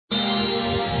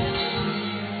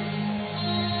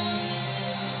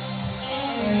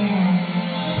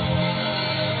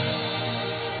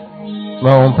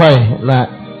Bon pay na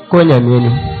konya mini.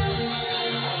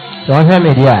 So on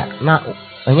media na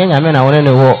onye nyame na wone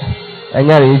ne wo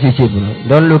enya relationship no.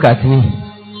 Don't look at me.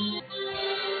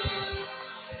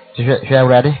 Share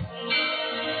ready.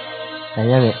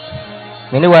 Enya me.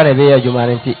 Many ware be adwuma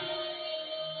nti.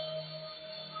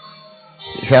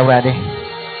 Share ready.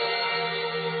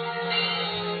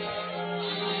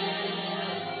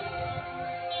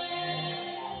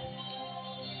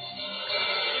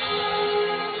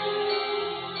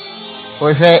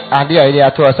 We say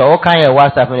idea to us all kind of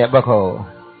WhatsApp in your book.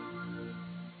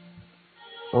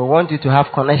 We want you to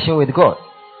have connection with God.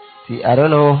 See, I don't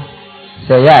know.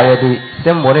 Say yeah, the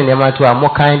same morning you might to a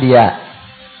more kind yeah.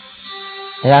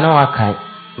 I know I can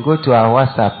go to our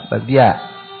WhatsApp, but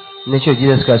nature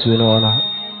Jesus Christ we know.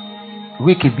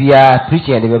 We could be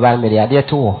preaching the Bible media there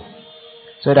too,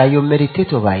 so that you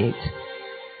meditate over it,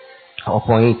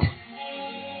 upon it.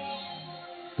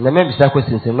 The maybe some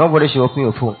questions. Nobody should open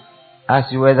your phone.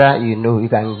 Ask you whether you know. You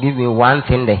can give me one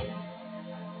thing there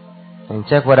and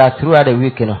check whether throughout the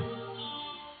week, you know.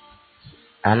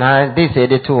 And they say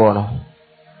the two,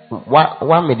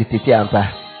 one meditate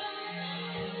ampa.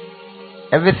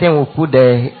 Everything we put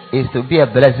there is to be a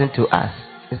blessing to us.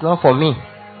 It's not for me.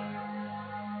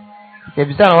 And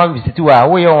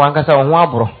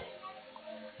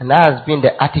that has been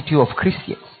the attitude of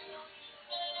Christians.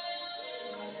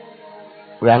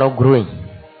 We are not growing.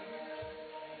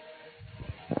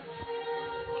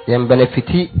 They are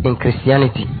benefiting in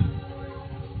Christianity.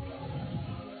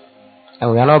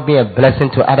 And we are not being a blessing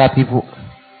to other people.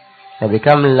 They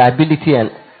become liability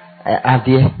and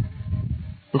idea.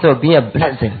 Instead of being a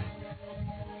blessing,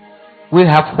 we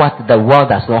have what the world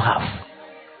does not have.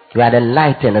 You are the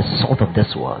light and the salt of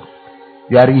this world.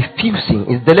 You are refusing,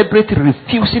 it's deliberately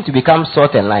refusing to become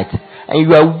salt and light. And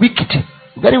you are wicked,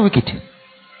 very wicked.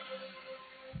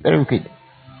 Very wicked.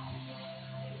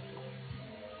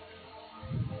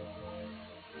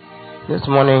 This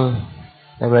morning,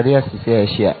 everybody has to say a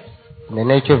share. The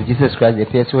nature of Jesus Christ, the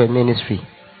person ministry.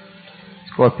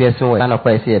 It's called person who cannot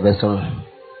quite say a person.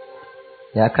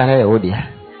 Yeah, I can't hear you.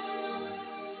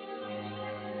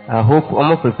 I hope I'm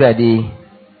more prepared.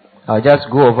 I'll just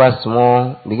go over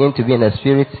small, begin to be in the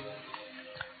spirit.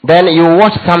 Then you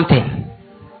watch something.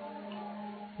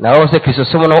 Now also,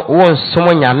 someone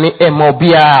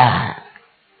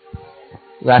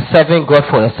you are serving God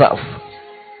for yourself.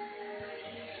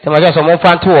 Tell someone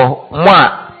fan to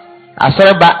moi. I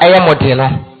saw by I am modena.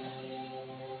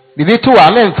 Bibi too,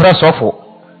 I'm impressed awful.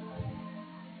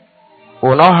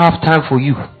 Will not have time for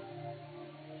you.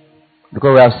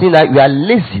 Because we have seen that you are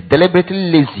lazy, deliberately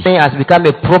lazy. It has become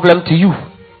a problem to you.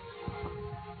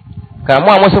 Come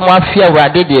on, most of my fear where I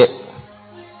did it.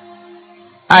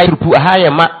 I put a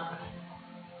higher mark.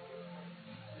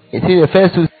 You see the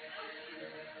first two.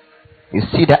 You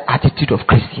see the attitude of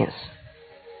Christians.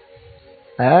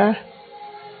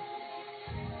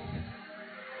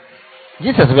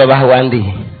 Jesus will be one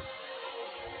day.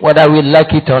 Whether we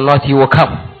like it or not, he will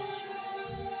come.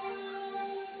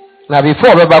 Now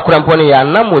before we back on ya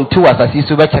namun two as a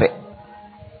sisu betre.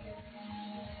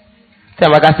 Say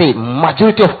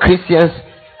majority of Christians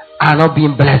are not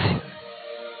being blessed.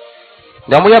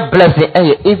 The more blessing,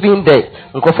 even the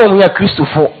conform here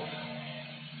Christopher.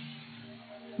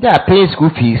 They are paying school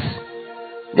fees.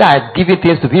 They are giving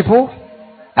things to people.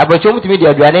 But you want to be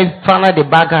there, you are found the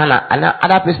bag and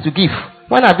other place to give.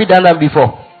 When have you done that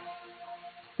before?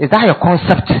 Is that your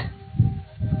concept?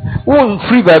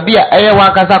 Free baby,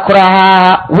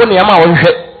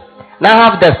 now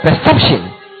have the perception.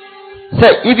 So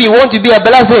if you want to be a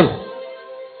blessing,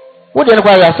 what do you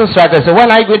know? You are so struggling. So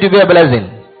when are you going to be a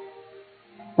blessing?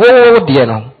 Oh dear,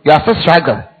 no, you are so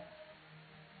struggling.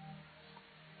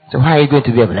 So how are you going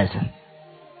to be a blessing?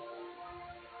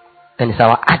 And it's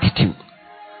our attitude,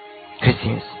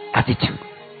 Christians' attitude.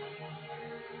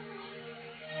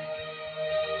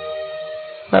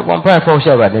 But one point for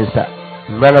sure about this.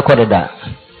 Brother Corda,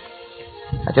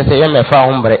 I just say, I'm a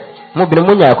found break. Mobile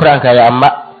Munya Cranka,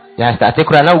 ya started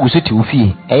crying out with you,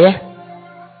 fee, eh?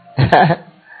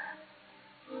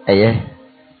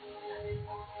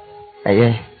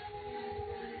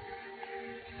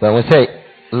 But we say,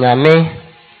 Yame,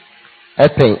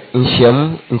 Epping, in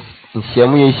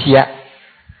Shamu,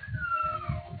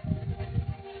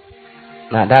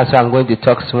 now that's why I'm going to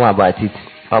talk some more about it.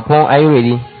 Upon, are you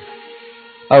ready?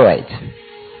 All right.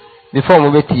 Before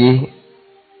we get here,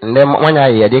 and then one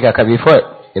year they can before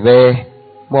the be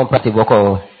one party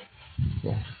boko.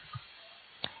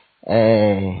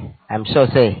 I'm sure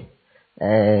say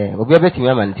we be able to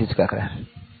remember and teach kakra.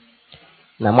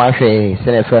 Na mo ahwe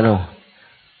sene fe no.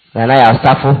 Na na ya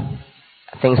staff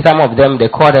I think some of them, they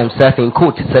call themselves in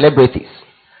quote celebrities.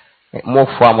 More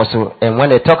famous, and when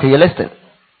they talk, you listen.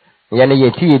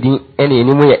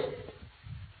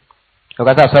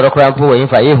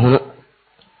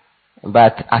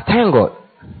 But I thank God.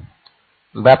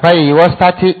 But you was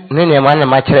starting,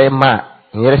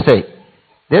 you say,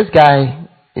 this guy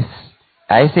is,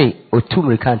 I say,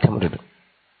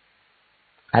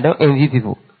 I don't envy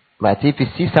people. But if you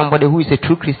see somebody who is a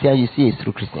true Christian, you see a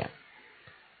true Christian.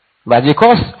 But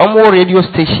because more radio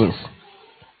stations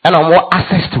and more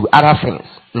access to other things,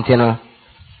 you know,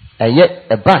 and yet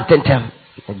a band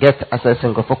get access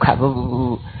and go for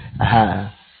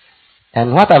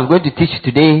and what I'm going to teach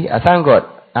today, I thank God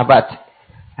about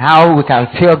how we can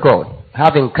feel God,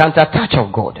 have encounter touch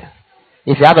of God.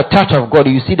 If you have a touch of God,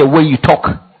 you see the way you talk.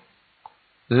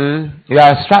 You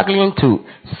are struggling to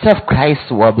serve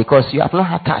Christ well because you have not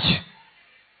had touch.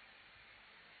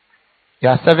 You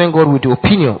are serving God with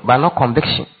opinion, but not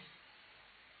conviction.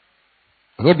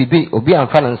 And you be obi and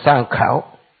fan and sound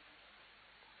cow.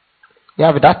 You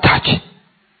have that touch.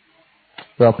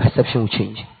 Your perception will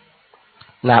change.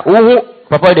 Now,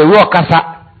 Papa, the real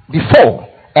casa before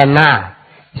and now,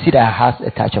 you see that has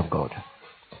a touch of God.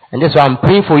 And that's why I'm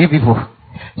praying for you people.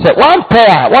 So one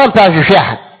prayer you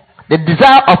share. The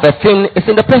desire of a thing is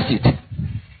in the pursuit.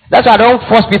 That's why I don't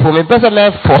force people. My person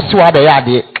force you out there.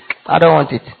 I don't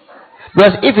want it.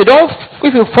 Because if you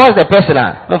force the person,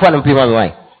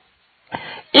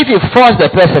 if you force the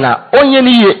person,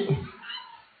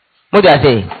 what do I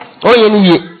say?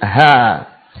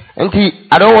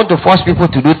 I don't want to force people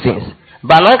to do things.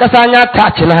 But like I say,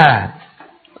 touch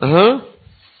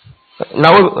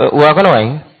now we are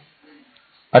going.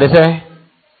 What do you say?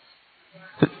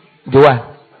 Do what?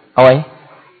 Away.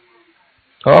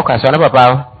 Okay, so papa.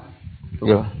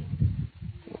 Yo.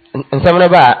 And some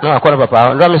of that, no, I call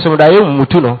papa. Rami so that you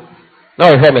mutuno. No,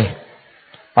 you hear me.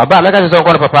 Papa, make us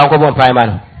call papa. Come on, prime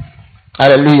man.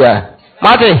 Hallelujah.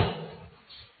 Marty.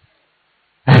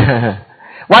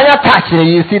 When you're touching,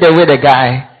 you see the way the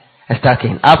guy is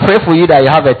talking. I pray for you that you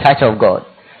have a touch of God.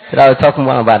 So I will talk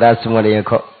more about that tomorrow. You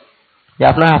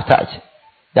have not have touch.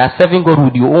 You are serving God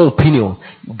with your own opinion,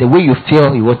 the way you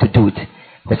feel you want to do it.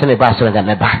 Person never saw that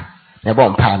never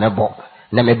on power, never.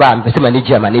 Never, person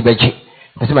manager, manager,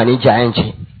 person manager,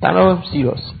 they are not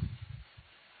serious.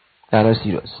 They are not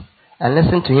serious. And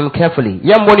listen to him carefully.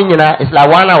 Young morning, it's like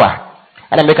 1 hour.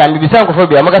 And I make a be some for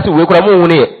me. I'm going to wake up moon.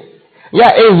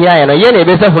 Yeah, here, and a yen,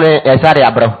 better for a Sari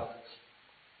Abra.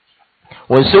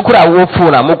 When Sokura wo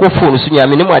phone, I'm going phone, Sunya,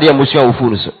 minimum idea, Monsieur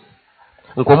Funus.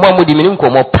 Uncle Mudi, minimum,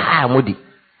 pa, Mudi.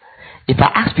 If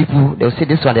I ask people, they'll say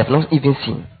this one they have not even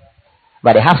seen.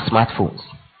 But they have smartphones.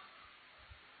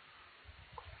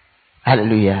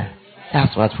 Hallelujah. They have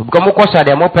smartphones. Because more question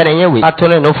they are more pen and we. I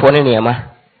told no phone in here,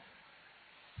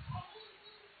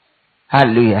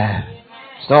 hallelujah.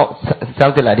 It's not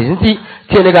something like this. You see,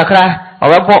 Tienegakra,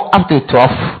 up to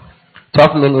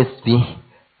 12 minutes be.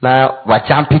 Now we're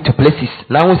jumping to places.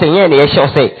 Now we say, yeah, they shall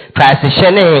say, price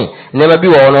never be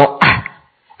or no.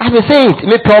 I've been saying,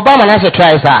 me Obama has a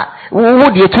try, sir.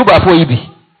 Who do you two before you be?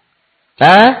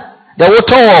 Huh? The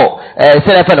water,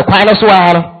 say for the quiet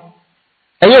swallow.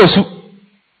 And you,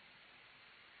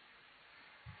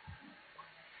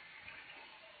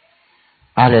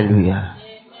 hallelujah.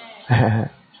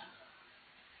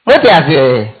 What is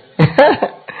it?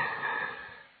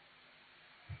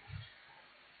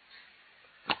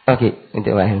 Okay,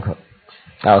 into my hand.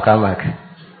 I'll come back.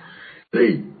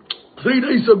 Hey, 3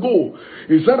 days ago,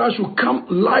 he said I should come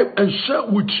live and share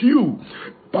with you.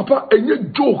 Papa, any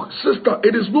joke, sister,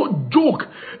 it is not joke.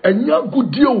 Any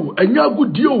good deal, any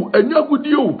good deal, any good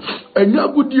deal, any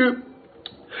good deal.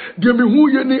 Dear me, who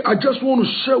you need, I just want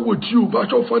to share with you, but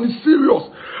you're funny serious.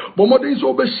 But my days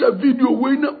over share video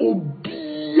when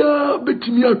obia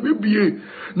betimia baby.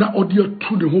 Now audio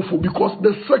to the home because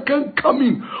the second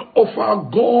coming of our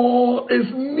God is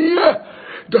near.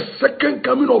 The second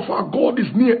coming of our God is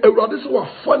near. This is what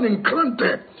fun and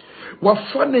krante.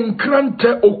 Wafane nkrante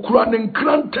okura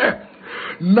nkrante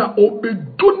na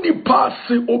obedu nipa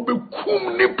se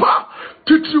obekum nipa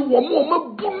titi womo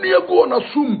mabuni ego na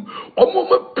sum omo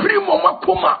maprimo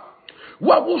makoma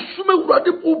wa wo sume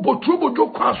urade obotu obojo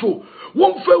kwaso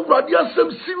won fa urade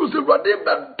asem serious urade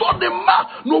be done ma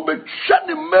no be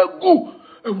hwe magu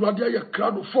urade ya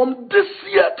crowd from this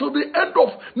year to the end of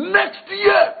next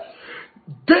year.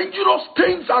 dangerous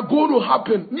things are going to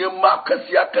happen. Niema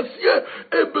kasia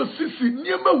ebesisi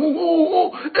niema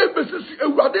hu ebesisi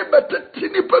ewrade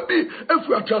betetini pebi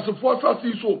efu atrasefo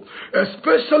asasi so,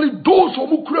 especially those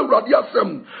who kure ewrade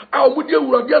asem a omu di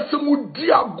ewrade asem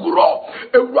di agro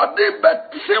ewrade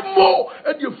betimo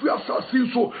edi efu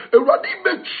asasi so, ewrade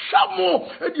betchamo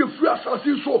edi efu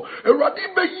asasi so, ewrade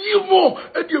beyimo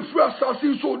edi efu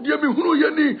asasi so. Dear me hunu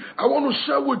yeni, I want to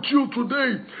share with you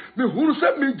today. Me hunu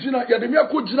se me jina ya de me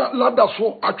akojina lada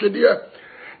so atwede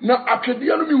na atwede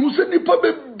no me hu se nipa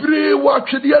bebre wa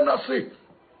atwede na se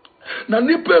na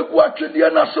nipa egu atwede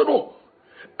na se no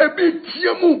ebi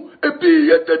tiemu ebi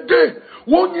yedede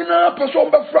wonyina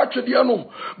person be fra atwede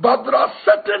no, but there are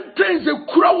certain things e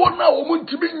kura wona o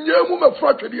muntimi nyemu me fra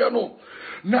atwede no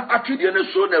na atwede ne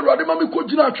so na Ewurade ma me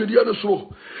kojina atwede ne so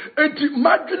enti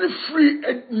madwene free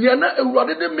nyana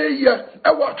Ewurade de meye e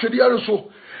wa atwede ne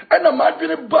so. And a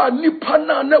madwene ba nipa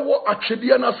na wo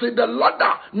atwede na se the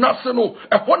ladder na se no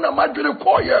e ho na madwene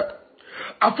koye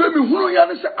afemi hunu ya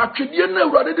ne se atwede na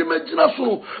Ewurade de magina so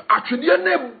no atwede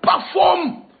na ba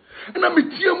form and I'm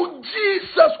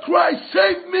Jesus Christ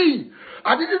save me.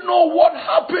 I didn't know what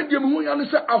happened. And I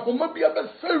said, "Ahoma be a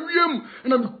serium,"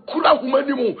 and I'm kula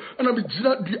humanimo, and I'm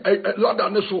jina the ladder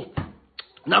neso.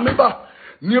 Na member,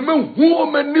 nieme huo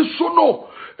menisono.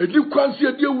 Edi kwansi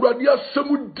edi Ewurade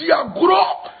asemu di agro.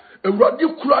 Ewurade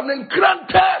kura ne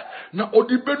nkrante na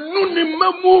odibenu ni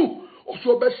mamu.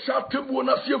 Also be shatebu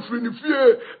na se free ni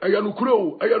fie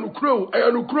ayanukro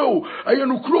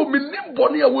minim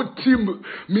boni a wo tim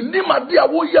minim ade a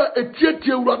wo ya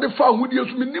etietie Ewurade fa ahudi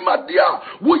esu minim ade a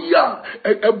wo ya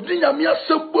ebdinya me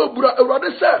asembo abura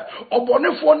Ewurade se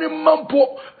obonefo ne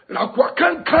mampo na kwa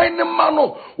kankan ne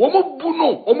mano wo mo bu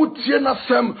no wo mo tie na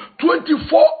sem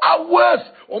 24 hours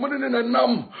wo mo ne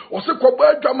nam wo se koba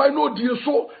adwama no die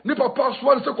so ni papa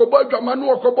so se koba adwama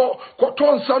no kobo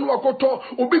koton sa no akoto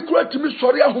obi kura timi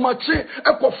sori ahomache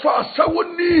ekofa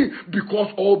asawoni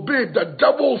because obey the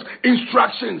devil's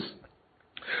instructions.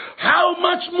 How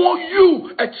much more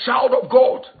you, a child of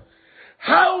God?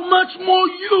 How much more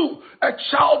you, a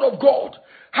child of God?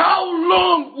 How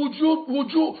long would you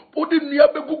put in the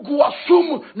abegugu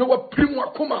assume no primu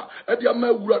akuma edi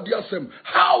amewura di asem?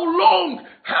 How long?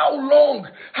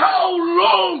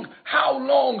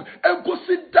 And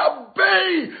consider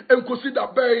bay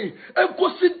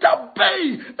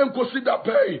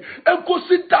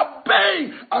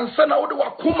and sana wode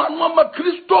wakuma no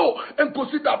Kristo and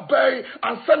consider bay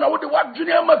and sana wode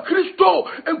wadwene ma Kristo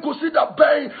and consider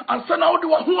bay and sana wode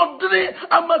wa hodre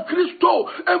ama Kristo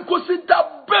and consider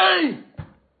bay.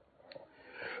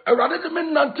 Rather than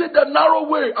the narrow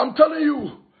way, I'm telling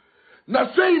you. Na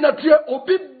saying that here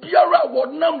obi biara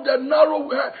would nam the narrow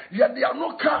way, yet the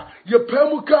anoka, ye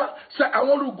pemuka, say I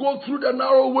want to go through the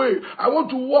narrow way. I want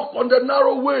to walk on the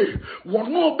narrow way.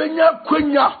 One more benya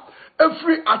kwenya.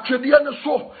 Every atwedian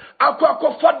so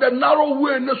akwa fa the narrow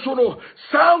way ne so no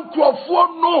san krofo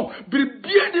no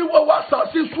bibie ni wa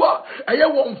wasase so a eye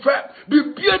won fe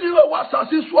bibie ni wa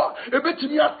wasase so a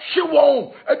ebetimi ahwe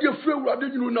won e de fru Ewurade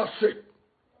nyinu na se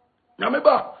na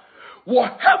meba wo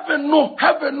heaven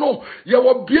no ye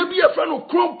wo bia bia fe no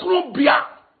kron bia.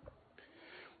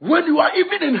 When you are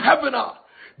even in heaven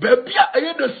baby,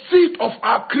 the seat of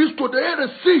our Christo, the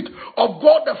seat of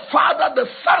God the Father, the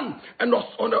Son, and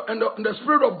the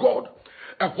Spirit of God.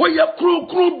 And when you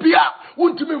kru bia,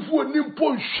 won't me for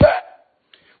nimpon share.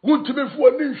 Won't me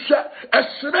for nim share. A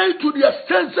straight to the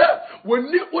extent when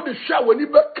you would share when you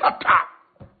be kata.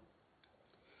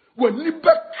 When you be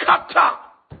kata,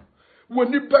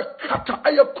 I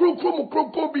a kru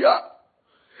bia.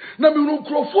 Na mi no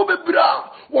krofo bebra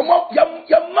wo ma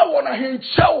yamma wona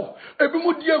henchew ebi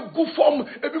mu die gu form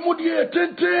ebi mu die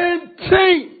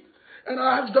ten. And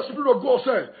I asked the Spirit of God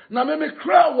say na me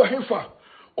cry wo hefa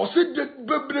o se de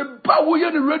bebre ba wo ye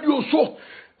ni radio so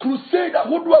crusade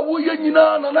ahodo a wo ye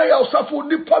nyina na ya osafo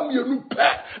nipa mienu pe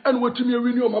and wetimi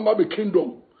awini o mama be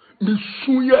kingdom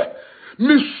misuye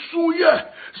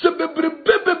se bebre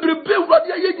Ewurade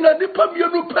ye nyina nipa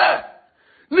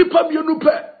mienu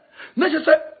pe na je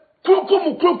say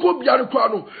kroko biare kwa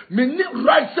no me ni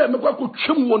right say me kwa ko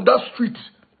twem on that street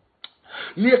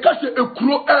ni e ka se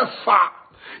ekuro efa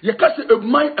ye ka se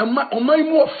oman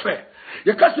mu ofe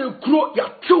ye ka se ekuro ya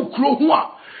tew kuro ho a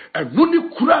eno ni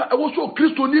kura e wo so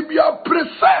Kristo ni bia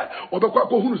prese obekwa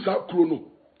ko hunu sa kuro no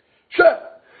she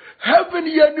heaven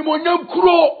ye ni monyam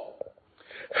kuro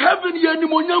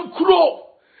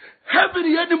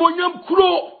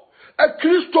a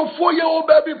Kristo for ye o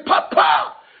baby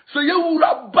papa. So ye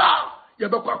uraba ye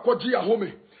bekwa kwaji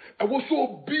ahome. E wo so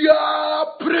bia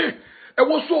pre. E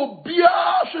wo so bia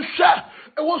hwehwe.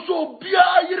 It was so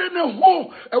bia in a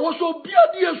home. It was so bia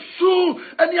dear soon.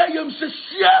 And I am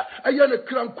share. I am a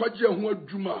crank quadia who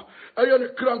juma. I am a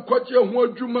crank quadia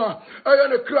who juma. I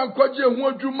am a crank quadia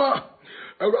who juma.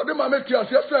 I rather my make yes,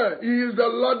 sir. He is the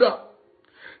ladder.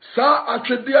 Sa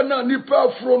Achediana nipa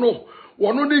frono.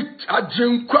 Wanuni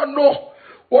ajenkwano.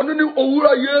 Wanuni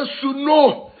owura Yesu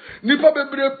no. Nipa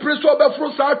bebre preso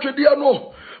befro sa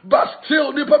Achediano. But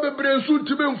still nipa bebre nsu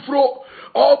ntime mfro.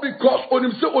 All because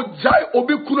onim se ojai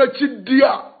obi kunachi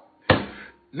dia.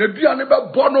 Nebia neba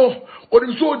bono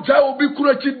onim se ojai obi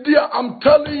kunachi dia. I'm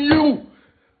telling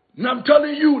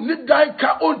you, ni dai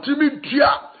ka ontimi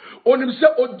dia. Onim se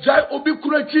ojai obi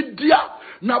kunachi dia.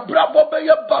 Na brabo be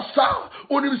ye basa.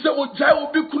 Onim se ojai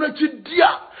obi kunachi dia.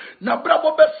 Na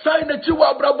brabo be sign na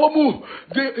chiwa brabo mu.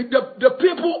 The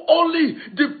people only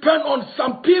depend on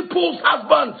some people's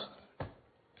husbands.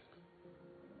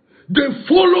 They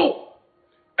follow.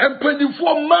 And penny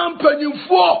for man, penny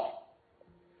for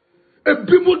a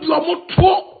bimud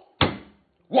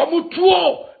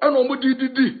wamutuo, and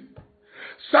omudidi.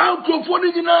 Sound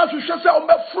clophonic in us, we shall say, on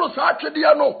the frost,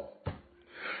 Achediano.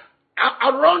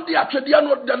 Around the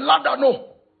Achediano, the ladder, no.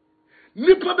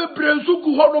 Nipa be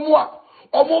brenzuku honomoa,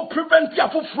 or more prevent ya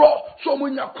for fro, so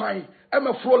when you're crying, I'm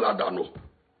a fro ladder, no.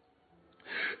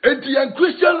 And the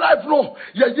Christian life no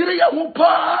ya yire ya ho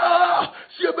pa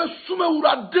si e be suma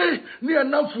urade ne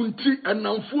enamfunti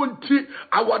enamfunti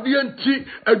awade nti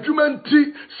adwuma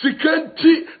nti sika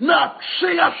nti na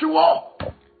hwe ya hwewo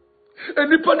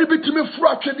enipa ne bitimi furu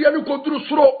atwede ne koduru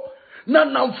soro na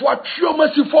namfo atweo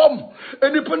masi form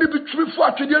enipa ne bitimi furu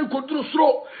atwede ne koduru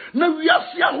soro na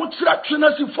wiase ahokyira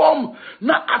twena si form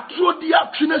na atodi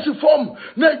atwena si form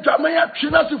na adwaman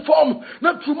atwena si form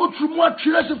na trumu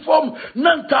atwena si form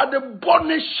na ntade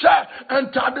bonisha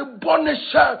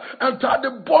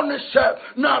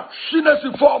na twena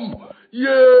si form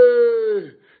yeah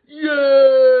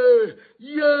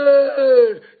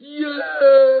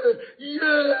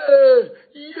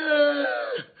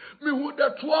me who the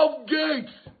 12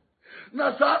 gates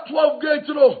na sa 12 gates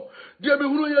no de me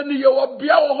hunu ye ni ye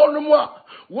obia wo honom a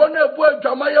wona ebu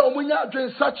adwamaya omunya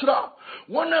adwen sachra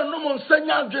wona no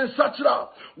nsanya adwen sachra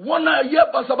wona ye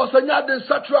basabasanya adwen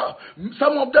sachra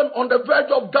some of them on the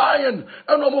verge of dying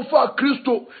and omofa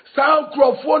Kristo sound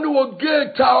crofo ni wo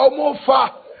gate a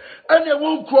omofa and e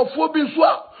won crofo bi so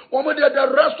a omo the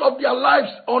rest of their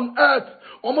lives on earth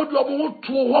omo do omo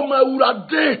to homa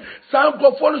urade sound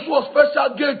crofo ni so special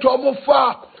gate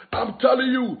omofa. I'm telling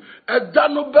you, a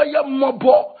dano beye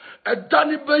mobo, a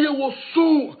dani beye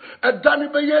wosu, a dani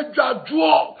beye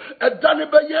jadwo, a dani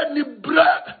beye ni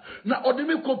bread. Na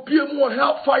odimi kopie mu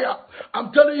hellfire.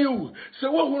 I'm telling you, say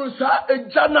wo hunu sa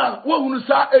ejana,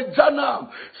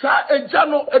 sa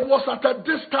ejano it was at a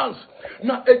distance.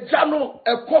 Na ejano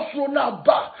ekosro na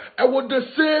ba, I was the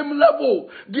same level.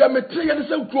 The material is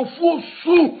enkrofo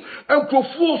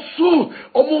su,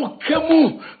 omo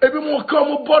kemu, ebi mo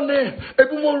kamu bone,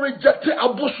 ebi mo reject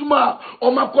abosuma,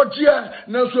 omakwaje,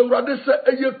 na so Awurade say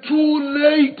eye too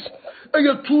late.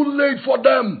 You're too late for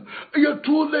them.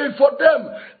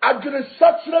 Adwene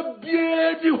sachre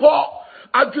biedi ho.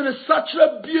 Adwene sachre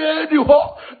biedi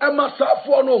ho.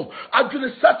 Emasafo no. Adwene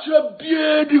sachre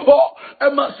biedi ho.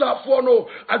 Emasafo no.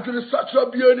 Adwene sachre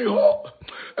biedi ho.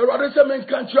 Awurade se men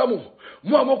kantia mo.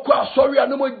 Mo amokwa sorry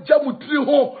ane mo jamutiri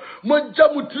ho.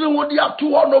 Di ato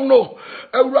honom no.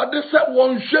 Awurade se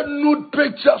won hwe nude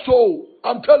picture so.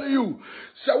 I'm telling you.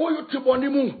 Se wo yutiboni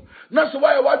mu. That's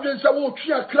why you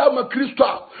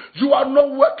are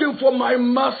not working for my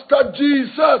master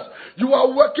Jesus. You are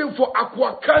working for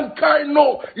Aquakankai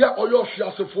no. Yeah,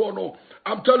 no.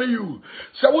 I'm telling you.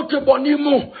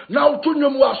 Now to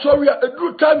know sorry a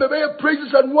good time of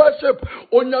praises and worship.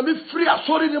 Onyami free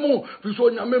sorry nimo.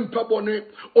 Onyami pabone.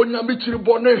 Onyami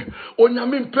chiribone.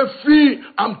 Onyami pe free.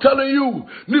 I'm telling you.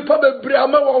 Nipa be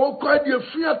breama wa kwa di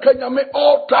free akanyame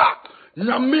altar.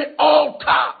 Nyame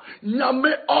altar.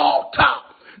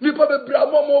 Nipa be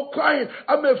bramo mo kwan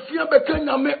amefia be ka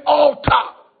nyame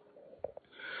altar.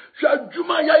 Sha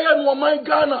djuma ya no man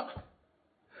Ghana.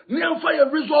 Ni amfa ya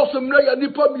resource mra ya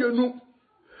nipa mienu.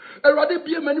 Erade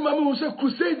bie mani ma me say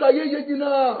crusade ye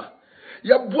nyina.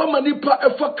 Ya boa manipa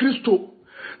efa Kristo.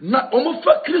 Na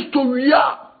omofa Kristo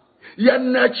wia. Ya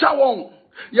nacha won.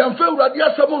 Ya mfa urade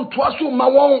asem ntoaso ma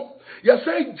won. Ya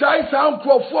say jai sa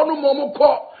nkrofo no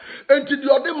momko. Enti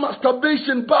the other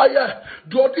masturbation buyer,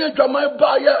 the other jamai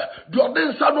buyer, the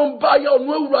other salon buyer,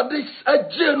 no urade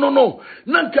aje no.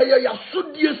 Nanka ya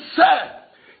sudie se.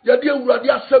 Ya dia urade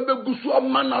asem gusu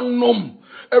amana nom.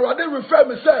 Erade refer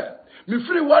me say, Me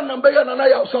free one number and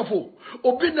I also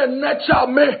obi na nature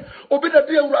me obi na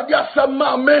de awurade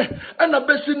asama me and a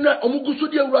besi na omuguso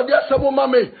de awurade asama ma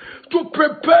me to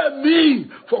prepare me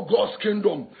for God's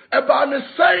kingdom. Eba ne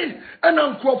say and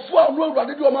ankrofo a no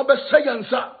awurade de o ma be say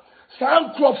yansa sa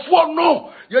ankrofo no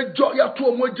ye jo ya to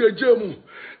omo jeje mu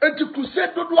enti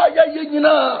crusade dodo aye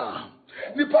nyina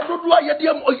nipa dodo aye de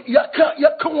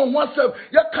yaka won ho asem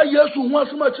yaka Yesu ho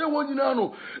asem a che won nyina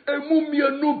no emu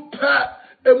mienu pe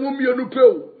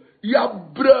ya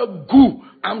bregu.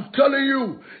 I'm telling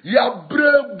you, ya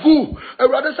bregu.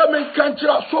 Rather some men can't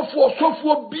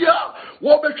so bia.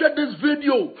 What better this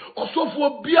video or so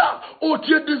bia or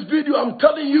this video? I'm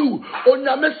telling you, on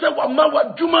ya mese wa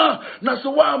mawa juma na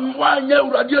so wa nye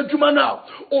uradia juma now.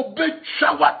 Obe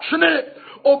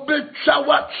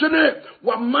chawa chine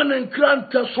wa manen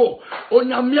kranta so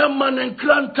onyamia manen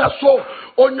kranta so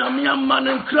onyamia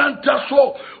manen kranta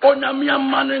so onyamia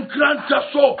manen kranta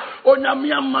so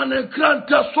onyamia manen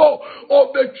kranta so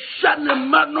obe chane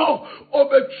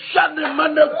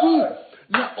maneku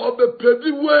na obe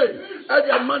pavy way at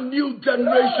a new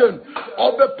generation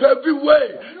obe pavy way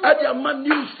at a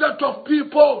new set of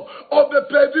people obe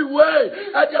pavy way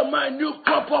at a new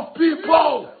crop of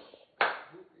people.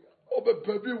 Obe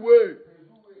pavy way.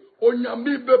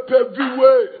 Onyami be pavy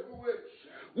way.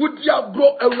 Would ya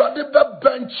grow a radical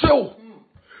bencho?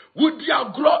 Would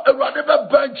ya grow a radical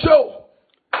bencho?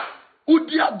 Would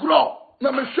ya grow?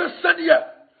 Na me said ye.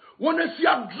 When I see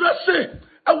a dressing,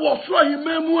 I was sure he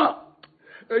memua.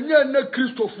 And ye ne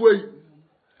Christophe way.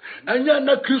 And ye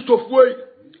ne Christophe way.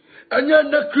 And ye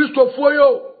ne Christophe way.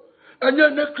 And ye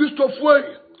ne Christophe way.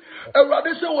 A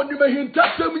radical when you may hint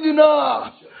at them.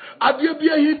 Adie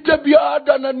bia hinte bia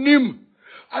adana nim.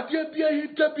 Adie bia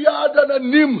hinte bia adana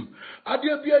nim.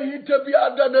 Adie bia hinte bia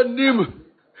adana nim.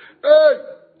 Hey,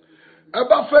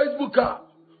 eba Facebook a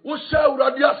wo sha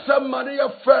urade asem mane ye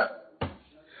fe.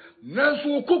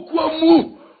 Nanso ukokua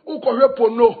mu ukohwe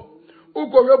pono.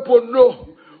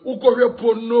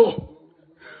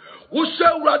 Wo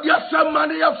sha urade asem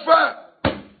mane ye fe.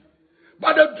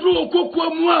 But the true ukokua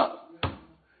mu a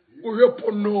uhwe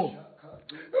pono.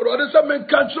 Rather some men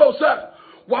can't show, sir.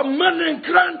 One man in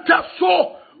Granta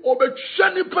so, or be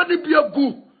shiny penny be a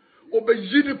goo, or be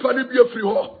zini penny be a free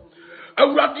ho. A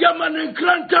radia man in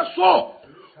Granta so,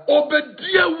 or be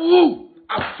dear woo,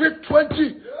 a fit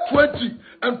 2020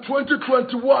 and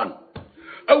 2021.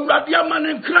 A radia man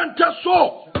in Granta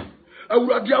so, a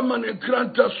radia man in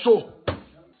Granta so.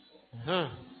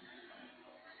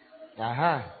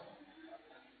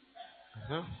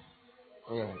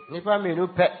 Yeah, nipa me no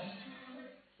pet.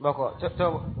 Bako,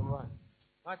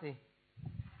 Mati.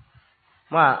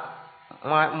 Ma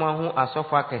hu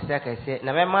asofa kese.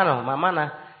 Na me mano, mama na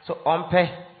so ompe,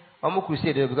 omu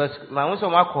crusade because ma hu so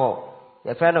mako,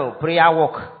 your friend prayer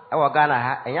walk, our Ghana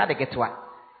ha, and ya de get one.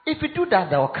 If you do that,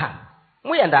 they will come.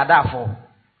 We and that for.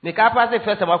 The capacity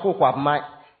first time I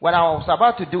when I was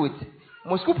about to do it,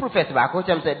 my school professor back coach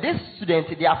said, this students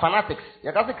they are fanatics.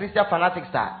 You got the Christian fanatics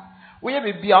that. We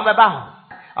be on my bound.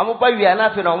 I'm about you and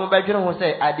nothing on my bedroom who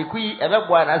say, I decree ever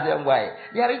boy as a boy.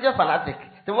 You are just fanatic.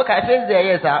 The work I face there,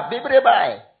 yes, baby,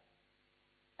 bye.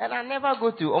 And I never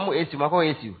go to Omo Esu, Mako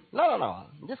Esu. No.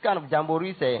 This kind of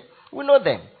jamboree say, we know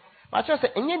them. My church say,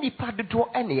 and ye part the door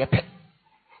and ye pay.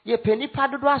 Ye penny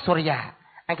part the door, sorry,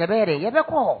 and Cabere, ye be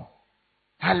call.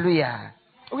 Hallelujah.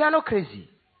 We are not crazy.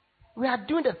 We are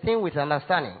doing the thing with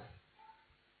understanding.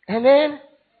 Amen.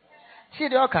 See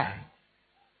the okay.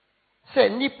 Say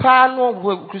nipa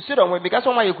no crusade on because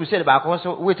someone you crusade back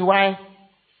also with wine.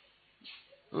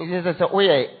 This is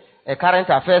a current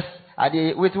affairs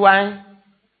with wine.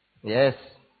 Yes.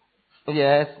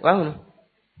 Well,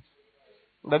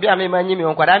 baby, I mean, me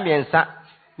on Quadambi and Sa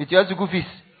with your school fees.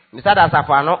 Mr.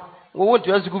 Safano, we want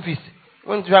your school fees.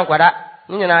 Want to Quada?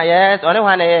 Yes, only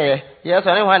one yes,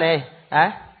 only one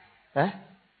Huh?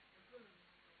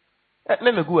 Let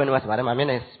me go and what's madam, my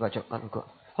minutes, but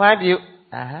why do you?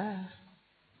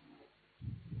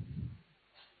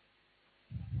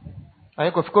 I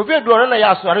could feel do on a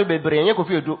yas, sorry, baby, and you could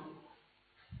feel do.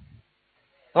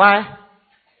 Why?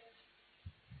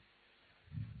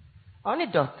 Only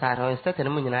doctor or instead of the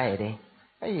moon,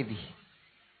 maybe.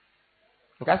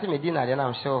 Because me dinner, then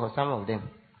I'm sure for some of them.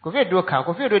 Could you do count?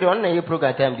 Could you do the only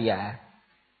program can be?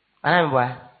 I'm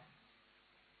why.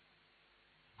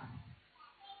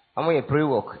 I'm a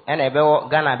pre-work and I will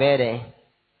Ghana bed.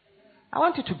 I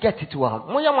want you to get it well.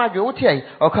 Moya Majo, okay,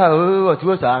 what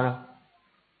was our?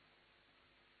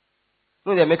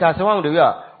 No, they make us one the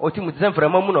year, or Tim with them for a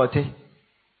moment or two.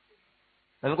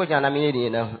 I'm going to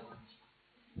Anamini.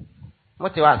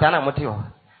 What you are, Sana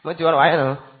Motio? What you are, I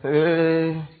know,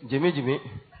 Jimmy.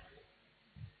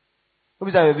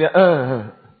 Who say be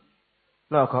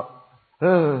no ko.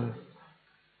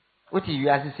 What you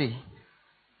as to say?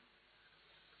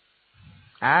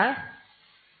 Huh?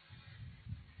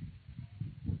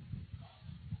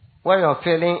 When your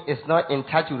feeling is not in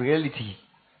touch with reality,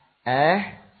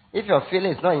 if your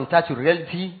feeling is not in touch with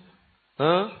reality,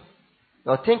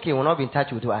 your thinking will not be in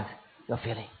touch with what? Your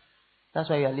feeling. That's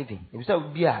why you are living. If you say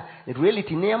the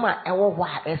reality nema ewo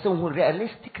is so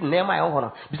realistic nema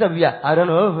ewo I don't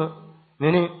know.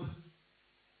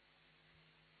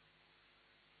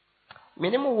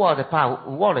 Minimum word the power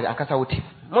word akasa wuti.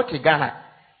 Moti Ghana.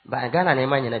 Ba Ghana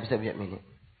nema nyina bisa bia mini.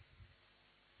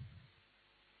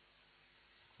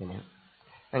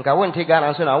 Nka wonte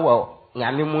Ghana so na wo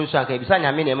nyame mu nso aka bisa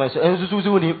nyame nema so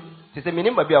ensusu ni. Ti se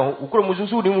minim ba bia ho ukuro mu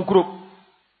susu ni ukuro.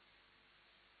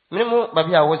 Minimum ba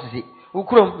bia wo sisi.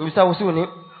 Ukuro bisa wo si ni.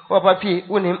 Wo pa fie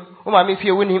wonim, wo ma me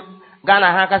fie wonim.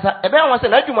 Ghana ha kasa ebe won se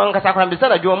na adwuma nkasa kwa bisa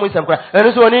na adwuma mu nsam kwa.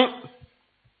 Eno so ni.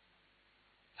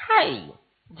 Hi.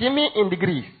 Jimmy in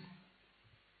degrees.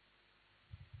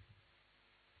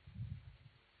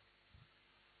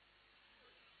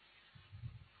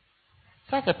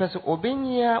 Such a person,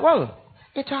 obeying, well,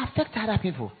 it will affect other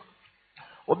people.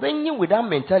 Obeying without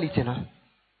mentality, no.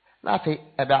 Nothing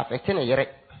about affecting a year,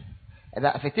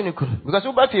 about affecting a cool. Because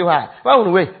you buy you high.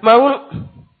 One way, my own.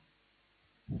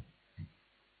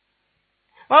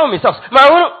 Oh, Miss House, my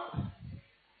own.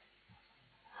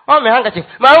 Oh, my handkerchief,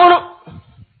 my own.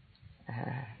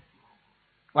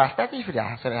 Well, that is for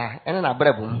that, and then I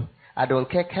brabum. I don't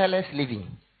care careless living.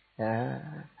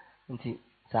 Nothing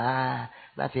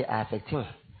affecting.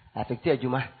 Affecting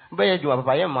Juma. By Juma,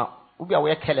 Papa, Yama, Ubi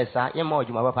away careless, Yama,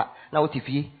 Juma, Papa. Now, if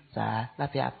you, sir,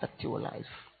 nothing affect your life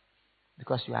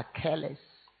because you are careless.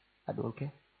 I don't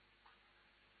care.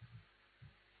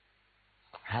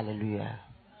 Hallelujah.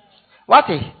 What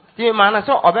is? The man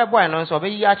saw a boy and so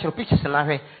be actual pictures and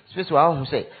I space who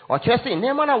say, or Chelsea,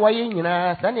 name on a way in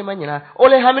Sunday manina.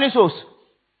 Only how many souls?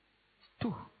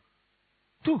 Two.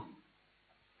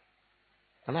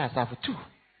 And I have 2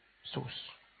 souls.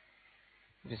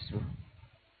 This is true.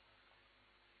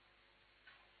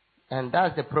 And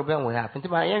that's the problem we have. Into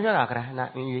my young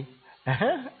not me.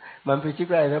 My pretty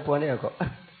cry upon echo.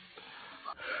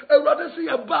 I rather see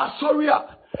a bar, sorry.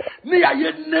 We are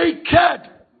yet naked.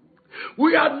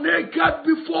 We are naked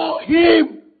before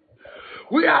Him.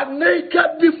 We are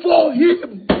naked before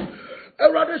Him. I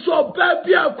rather saw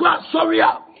baby, sorry.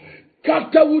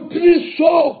 Kata wutri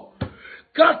so.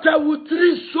 Kata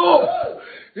wutri so.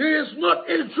 He is not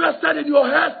interested in your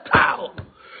hairstyle.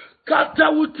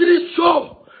 Kata wutri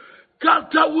so.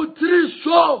 Kata wutri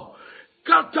so.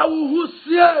 Kata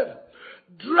wuhusie.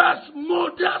 Dress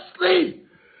modestly.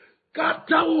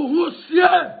 Kata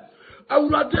wuhusie.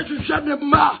 Awurade hwehwɛ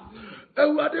ma.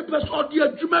 Awurade pɛ sɛ ɔde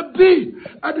adwuma bi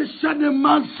ade hyɛ ne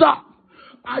mansa.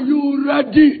 Are you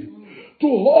ready to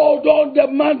hold on the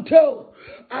mantle?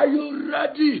 Are you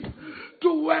ready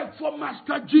to work for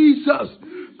Master Jesus?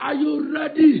 Are you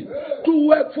ready to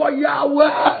work for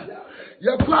Yahweh?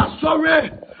 You're quite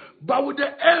sorry, but with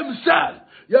the aim set,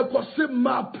 you're quite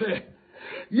simple.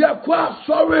 You're quite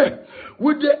sorry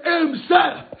with the aim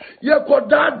set, you're quite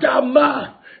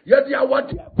dama. You're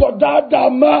quite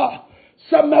dama.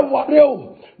 Some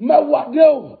wareo.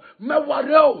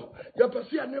 You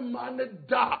perceive any man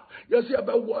da. You see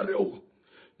about wareo.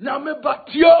 Now me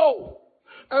batio.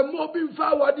 And moving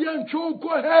forward, the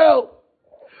enchoko hell.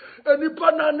 And the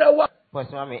banana wa.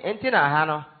 Pues mami, entina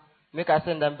hano. Make us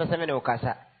send them person no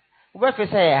kasa. We fi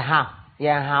say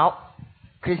how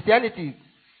Christianity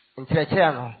in church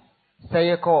no.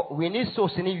 Say ko we need so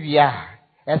sini wia.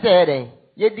 I say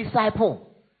ye disciple.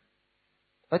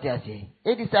 What you say?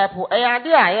 A disciple, I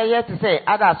to say,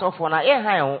 others of one,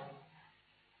 a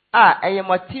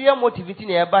material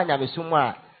motivating a banya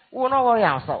summa. We will not worry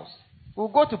ourselves. We'll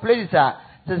go to places to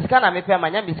scan me pay my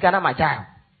name is Kana Maja.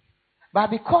 But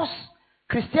because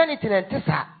Christianity and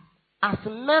Tessa, as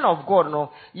men of God,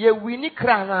 no, we need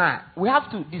crana, we have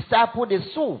to disciple the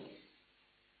soul.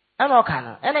 And all kind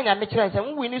of, and then I make sure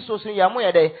and we need so soon, ya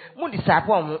more day, moon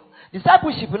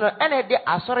discipleship, and they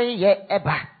are sorry, ye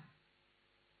eba.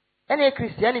 Any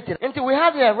Christianity, until we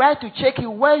have the right to check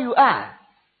you where you are.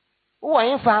 Who are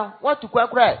you found? What to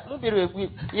cry?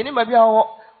 You need maybe our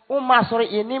master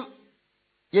in him.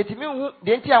 Yet me,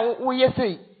 the entire we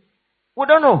say. We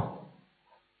don't know.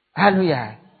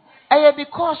 Hallelujah. And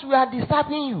because we are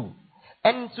discipling you.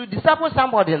 And to disciple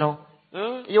somebody, no.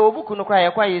 You will cry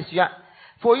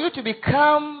for you to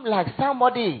become like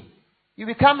somebody. You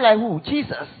become like who?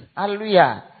 Jesus.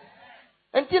 Hallelujah.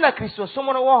 Until a Christian,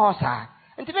 someone will horse.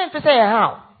 And to me, say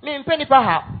how? Me penny per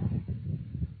how?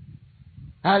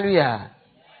 Hallelujah.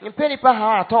 in penny per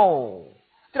at all.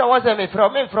 There was a me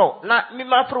fro, not me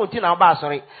my fruit in our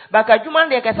basori, but a human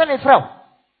like a sunny fro.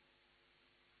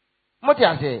 What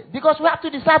I say? Because we have to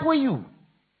disciple you.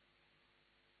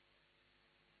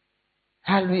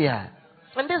 Hallelujah.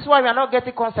 And this is why we are not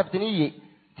getting concept in here.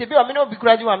 To be a minute be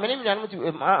graduate, many and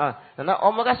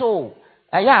omega so.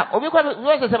 Yeah, Omega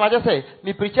was I just say,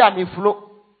 me preacher, me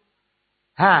flow.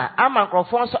 I'm a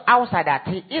microphone so outside that.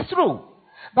 It's true.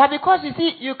 But because you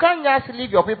see, you can't just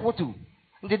leave your people too.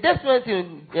 The desperate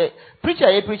preacher,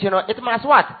 it must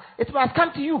what? It must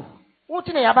come to you. What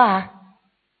in your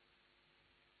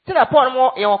till upon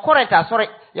more your current, sorry,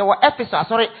 your Ephesus,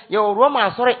 sorry, your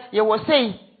Roman, sorry, you will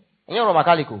say, and your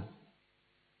Romacalico.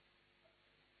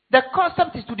 The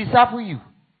concept is to disciple you,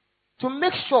 to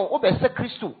make sure obey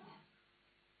Christo.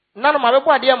 None of my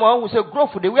body who say grow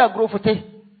for the way I grow for tea.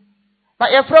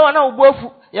 But your friend now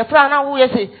will your friend now who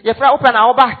say your friend open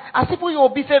our back as if you will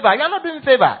be favor. You are not doing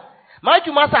favor. My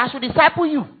you must I should disciple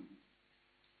you.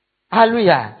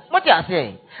 Hallelujah. What you are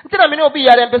saying? Until I may not be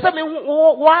here and person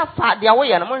what far their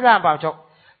way and I'm about you.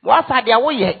 What far their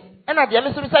way and I dear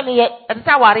Mr. Sammy yet at the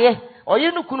tower or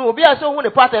you know could be so when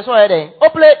the party so a day. Oh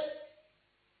play.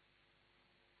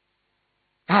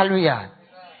 Hallelujah.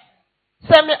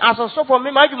 Send me as so for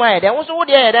me, my head. There was all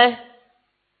there.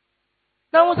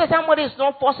 Now, somebody is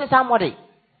not forcing somebody.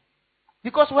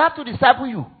 Because we have to disciple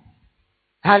you.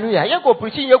 Hallelujah. You go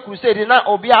preaching your crusade and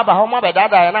not be about how much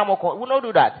that and I'm we don't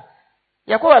do that.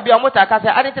 You go be a motor case.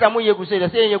 I didn't tell you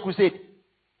crusade, saying your crusade.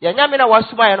 You never know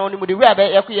what's my own with the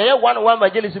rabbi. You one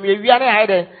evangelism, you are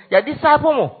there. You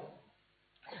disciple more.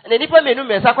 And the different menu,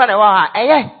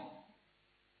 Sakana.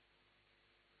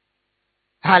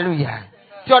 Hallelujah.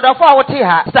 So therefore, what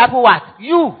here? Disciple what?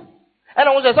 You. And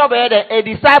I was a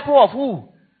disciple of who?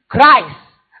 Christ.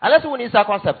 Unless we need that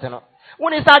concept, you know.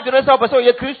 When you start doing something, so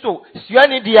you're Christo, you're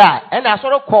an idiot, and I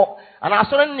sort of call, and I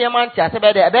sort of near man, I said,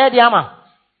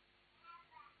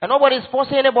 and nobody is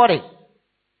forcing anybody.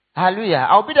 Hallelujah.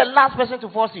 I'll be the last person to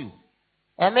force you.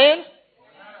 Amen.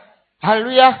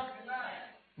 Hallelujah.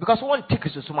 Because one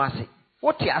ticket to Sumasi.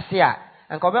 What you say,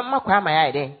 and come back my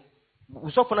idea.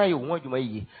 So for now, you want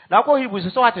you now go he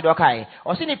was so at the okay.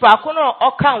 Or see if I could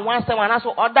not come once and I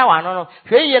saw other one. No,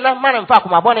 here enough man and fuck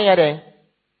my bonnet there.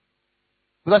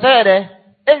 Because I there,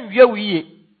 and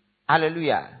we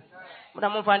hallelujah. But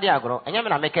I'm on the agro, and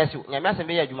I'm make us, and I'm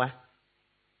a juma.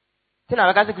 Then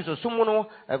I got to someone,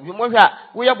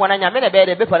 we are one and I'm in a bed,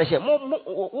 a bit of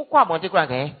who come on the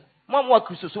crank, eh? Mom work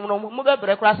to someone, move up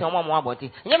the class and one more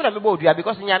body. And you're not bold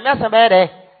because in your mess a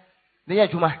bed, the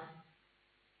juma.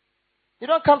 You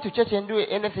don't come to church and do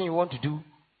anything you want to do.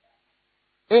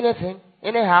 Anything,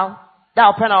 anyhow.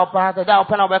 That open our path, that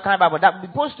open our kind of Bible. That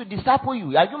supposed to disciple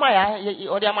you. Are you my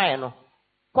or the my no?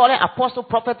 Calling apostle,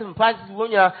 prophet, and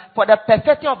pastor for the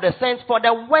perfecting of the saints, for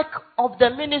the work of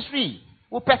the ministry.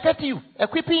 Will perfect you,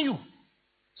 equipping you,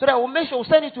 so that will make sure we'll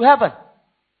send you to heaven.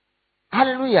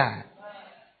 Hallelujah.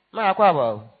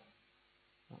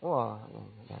 Oh,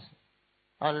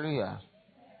 hallelujah.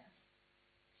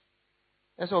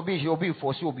 So be you'll be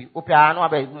for you'll be opiano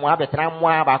abe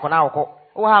tramwa ba kona oko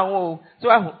o ha ho so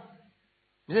ahu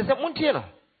this is muntino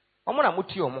omo na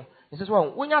muti omo this is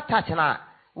one when you touch na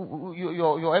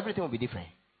your everything will be different.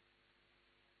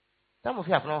 Some of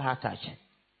you have not had touch.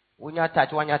 When you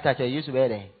touch you used to be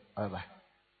there over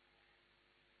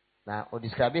now or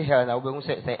describe here na we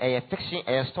say a fiction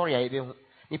a story I be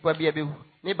nipa bi be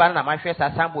ni ba na ma hwe sa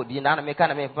somebody na me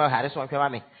kana me fa Harrison hwe ma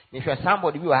me hwe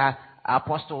somebody bi wa ha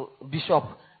Apostle Bishop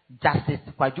Justice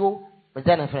Kwajo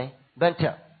Benefre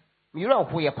Bentel Mira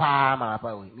who ye pa ma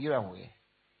pa we Mira who ye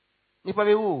Nipa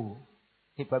be wu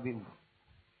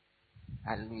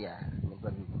Hallelujah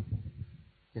Nipa be wu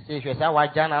Se se hwe sa wa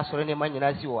jana soro ne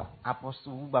manyina si wo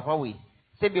Apostle Baba we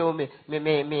se bi o me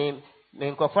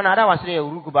nkofo na da wasere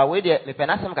urugu ba we de me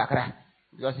penasem kakra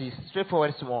because it's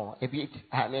straightforward small a bit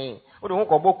I mean o de ho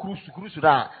ko bo cruise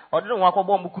da o de ho ko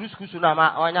bo mu cruise na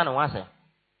ma onya no wase.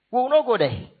 We will not go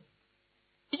there.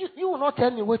 You will not tell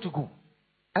me where to go.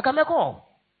 I can make all.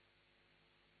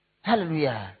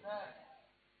 Hallelujah.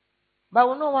 But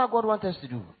we know what God wants us to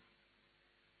do.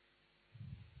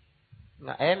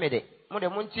 Na made it. Mo de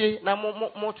munti na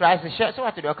mo try to share so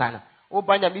what to do kana. O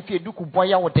banya mi fi eduku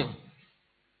boya woden.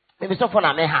 Me so for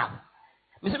na me ha.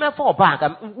 Me se me for bank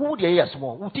wo de yes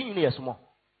mo. Wo tin you yes mo.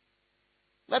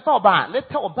 Me for bank, me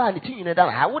for bank ni tin you na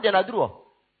ha. Wo de na duro.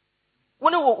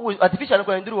 When you artificial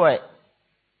going through it,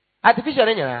 artificial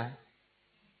in your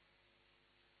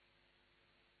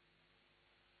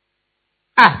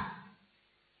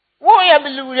what am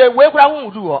I where I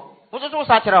won't do? What's so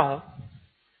such around?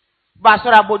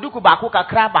 Basora boduku baku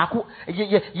kakra baku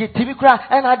ye tibi kra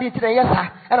and I did today, yes,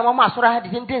 and a mama sora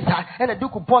didn't this, and a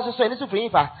duku boss so and so for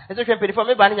infa, and so pretty for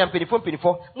me banning and pretty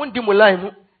for one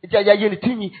dimulai,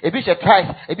 Tini, a bishop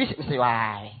twice, a bishop say,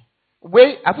 why?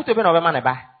 Wait, I put a bit of a man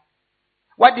back.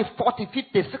 What the 40,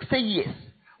 50, 60 years?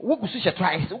 Who could see a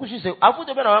twice? Who could say, I put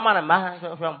a bit of a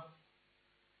man from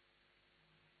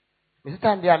Mr.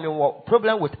 Time there, I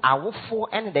problem with our four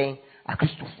and then a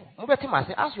Christopher. Move to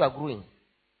myself as you are growing.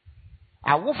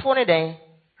 I will phone a day,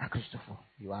 a Christopher.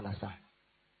 You understand?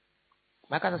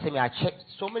 My cousin said me, I checked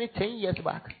so many 10 years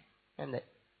back. And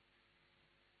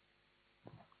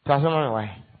that's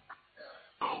why.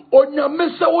 On your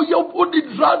mesa, or your body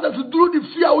rather to do the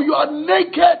fear, you are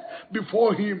naked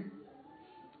before him.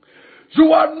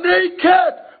 You are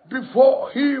naked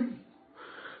before him.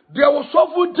 There was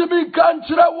something to be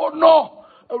country or no.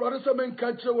 I rather some in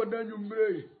country when then you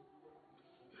may.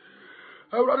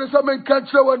 I rather some in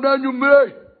country when then you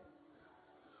may.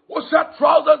 What's that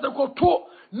trousers that go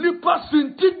to Nipa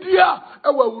Sintidia? I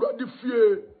will the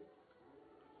fear.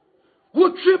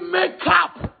 Would you make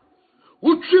up?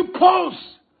 Would you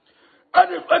pose?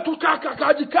 And if I took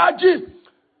Kaji,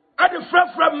 and the friend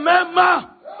from Mema,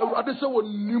 I rather say what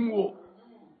Nimo.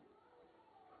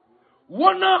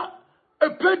 Wana a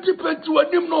petty when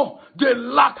Nimno, they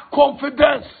lack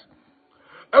confidence.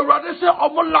 I rather say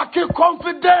I'm lacking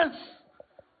confidence.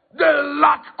 They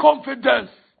lack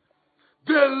confidence.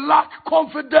 They lack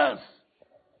confidence.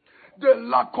 They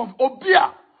lack confidence.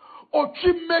 Obia,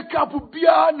 Ochi make up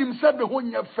Obia himself the whole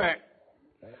year fair.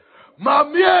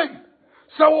 Mamie,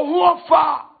 so who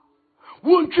far?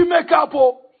 Won't you make up?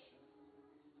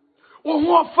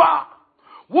 Who far?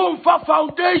 Won't far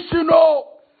foundational.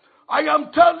 I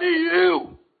am telling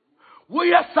you,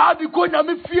 we are sad because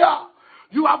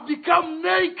you have become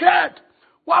naked.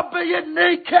 What be you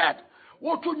naked?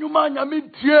 What do you man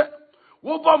yamin tie?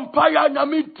 What vampire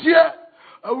yamin tie?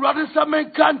 A rather some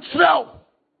man can't tell.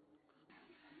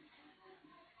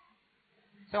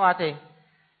 So I think,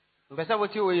 because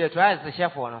what you will try as the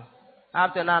chef one.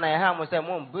 After now, I have most of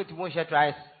them, but won't share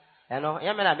tries. And no,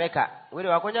 Yamina Mecca, we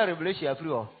are going to revolution a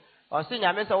few. Or sing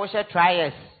a mess of share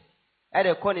tries. At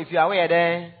a corner if you are away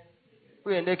there,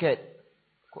 we are naked.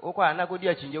 Oka, na good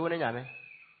year, you wouldn't yame.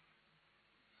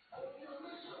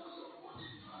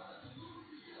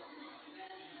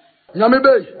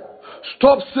 Yamibe,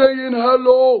 stop saying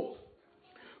hello.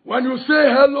 When you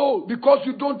say hello, because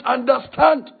you don't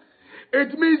understand,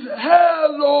 it means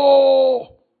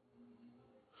hello.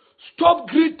 Stop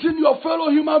greeting your fellow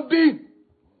human being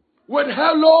with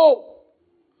hello.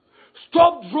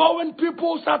 Stop drawing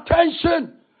people's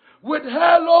attention with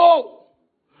hello.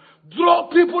 Draw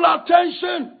people's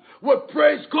attention with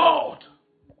praise God.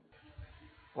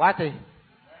 What?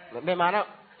 Me mana.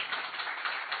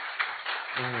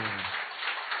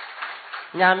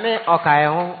 Nyame okaye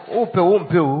ho, upe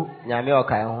umpe nyame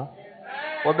okaye ho.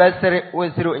 Obesere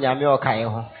wesiru nyame okaye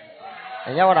ho.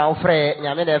 Enya wona wo frɛ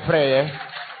nyame na frɛ ye.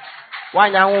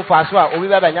 Wanya ho faso a obi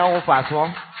baba nya ho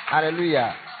faso.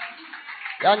 Hallelujah.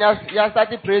 Ya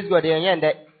start praise God yen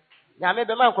de. Nyame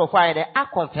be man krofo aye de a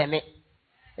confirm it.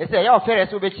 E say ya ofere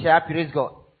so be chia praise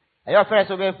God. Ya ofere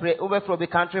so be pray over from the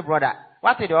country brother.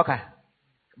 What did oka?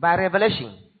 By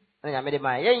revelation. Nyame de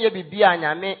man yen ye bibia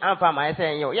nyame amfa man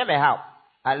say yen ye me how.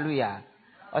 Hallelujah.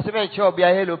 Oseme cho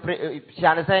bia hello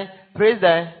chia say praise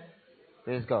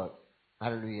God.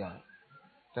 Hallelujah.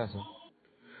 That's all.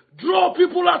 Draw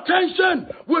people's attention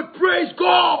with praise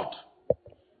God.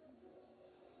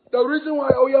 The reason why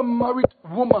I am married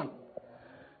woman.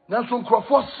 Now some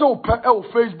Crawford so per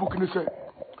Facebook and they say,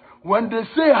 when they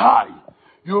say hi,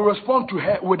 you respond to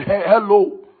her with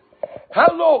hello.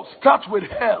 Hello starts with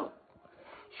hell.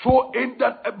 So in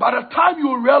that, by the time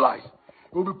you realize,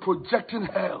 you'll be projecting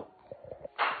hell.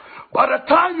 By the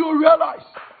time you realize,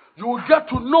 you will get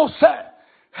to know, sir,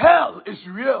 hell is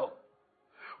real.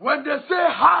 When they say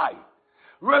hi,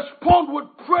 respond with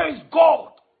praise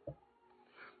God.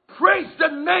 Praise the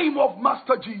name of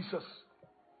Master Jesus.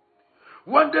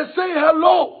 When they say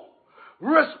hello,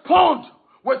 respond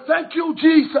with thank you,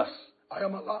 Jesus. I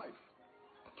am alive.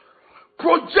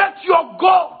 Project your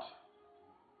God,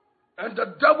 and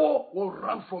the devil will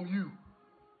run from you.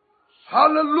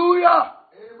 Hallelujah.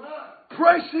 Amen.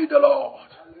 Praise ye the Lord.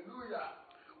 Hallelujah.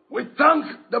 We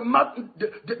thank the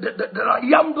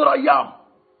I am that I am.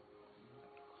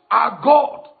 Our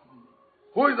God,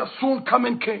 who is a soon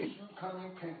coming King.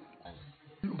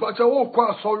 But oh,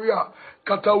 quite sorry,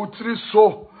 kata utri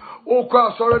so. Oh,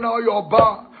 quite sorry now your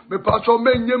bar. Me pacho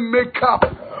men ye makeup.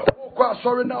 Oh, quite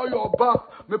sorry now your bar.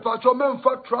 Me pacho men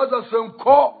for trousers and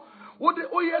co. What the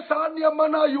oyes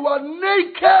mana, you are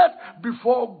naked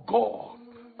before God.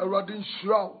 A radin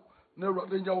shroud, ne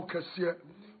radin yaw kesiye,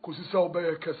 kusisa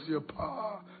obeye kesiye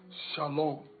pa.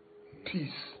 Shalom, peace,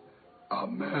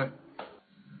 amen.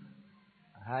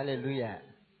 Hallelujah.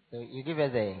 So you give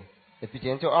us the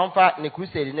picture. So on fact, the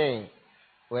crusade name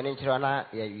when in Chirona,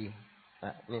 yeah, you.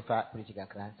 In fact, preaching a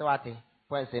class. So what?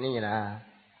 Points in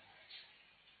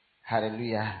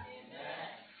hallelujah.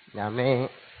 Now me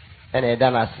and a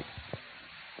danasi.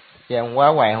 Yeah,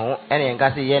 why home and in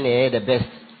Gassi Yenny the best.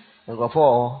 And go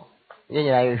for you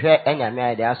share any of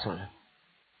me there soon.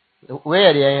 Where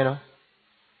are you know?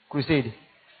 Crusade.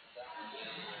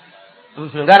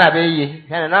 Gonna be ye,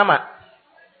 and Nama.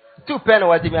 2 pen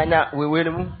was in we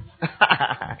win.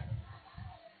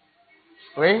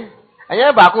 Wait, and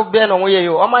you're back up there on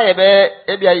you. Oh, my,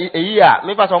 a year.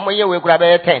 Maybe some year we grab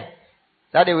 10.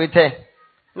 That they will 10.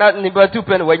 Not never 2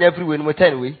 pen when you're free with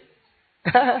 10. We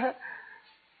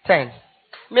 10.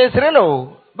 Miss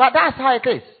Reno, but that's how it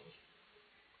is.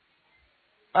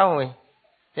 Oh, we.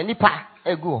 The Nipa,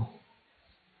 a go.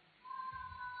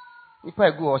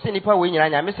 Nipa go, see Nipa win,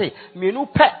 and I may say, me no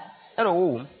pet, and a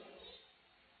womb.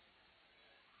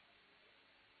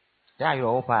 That you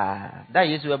opa. That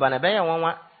is where Banabaya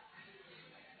one.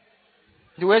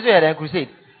 The way you crusade.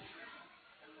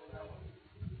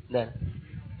 Then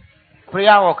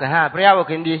prayer walk, prayer walk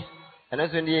in the and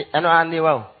as in the and on the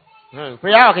well.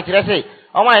 Prayer walk, I say,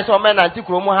 oh, my so men and 2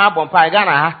 chromo have on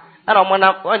Pagana, and on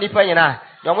one depending.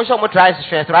 The most of my tries to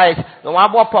stress right. The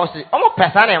one more post, almost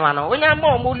person, man. When I'm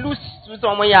more loose to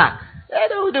some way, I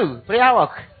do prayer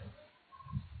walk.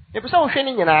 If so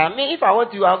training, me, if I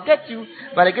want to, I'll get you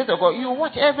by the grace of God. You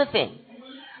watch everything.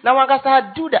 Now I got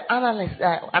to do the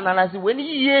analysis when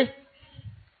you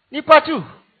Nipa too.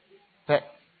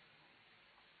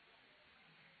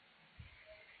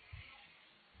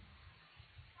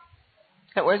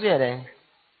 Where's your then?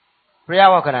 Prayer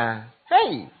walker now.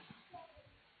 Hey.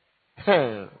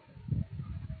 Kai.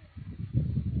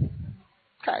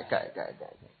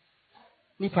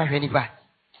 Nipa.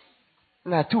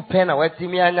 Now 2 pen or what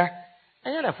Timiana. I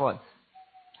ain't a fault.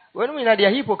 When we are the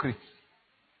hypocrites.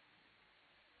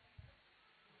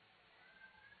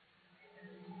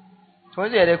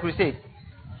 What's the crusade?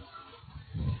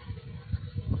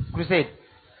 Crusade.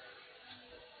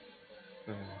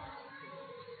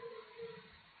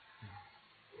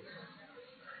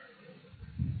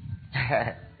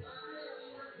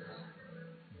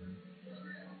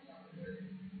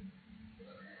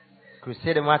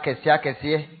 Crusade market,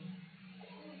 here.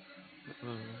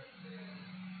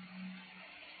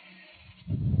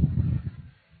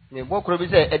 Me bo kuro bi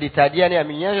say editadia ne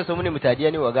amenya so mu ne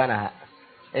mutadia ne wagana ha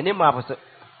eni map so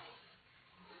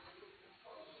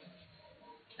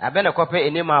abena kope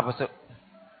eni map so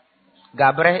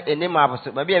gabre eni map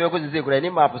so ba bia me ko zize kura eni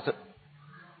map so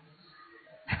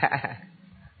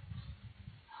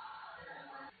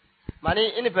mani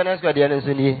independence ko dia ne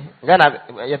so ni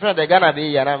Ghana your friend the Ghana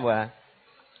be ya na mwa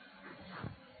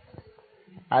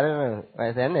I don't know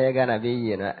I say na Ghana be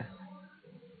yi na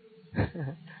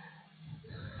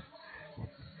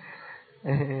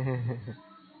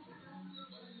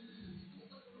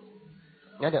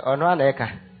Yade ono ana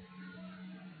eka.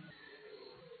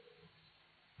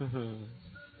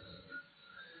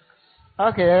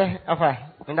 Okay, afa.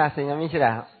 Nda se nyame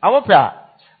hira. Amopra.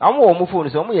 Amo wo mu phone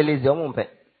so mo ye lazy omo mpe.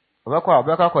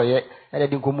 Obekwa ye ede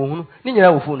di nkomo hunu. Ni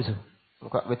nyina wo phone so.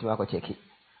 Betumi akọ check.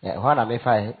 Ho na me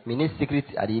fa me ni secret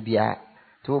ade bia.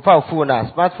 To fa phone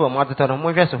na smartphone mo to no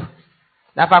mo hwe so.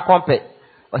 Na fa kompe.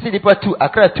 O si dipa 2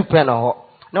 akra 2 pen ho.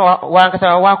 No wa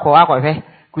nkata wa akọ hwe.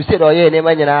 Crusade oye ne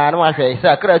ma nyina na wa hwe se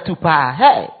akra 2 pa.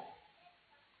 Hey.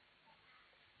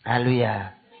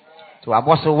 Hallelujah. To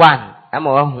aboso 1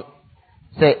 ama wa hu.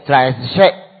 Say try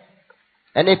share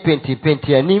any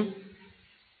painti anim.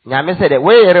 Nyame said that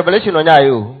way revelation on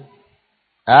you.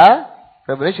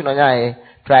 Revelation on you.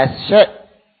 Try share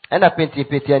and a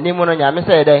painti anim on Nyame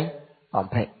said on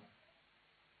pay.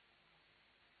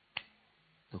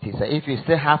 So if you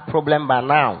still have problem by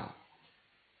now,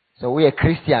 so we are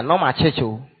Christian, not my church,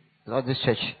 not this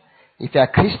church. If you are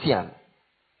Christian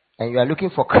and you are looking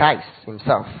for Christ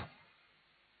himself,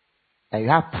 and you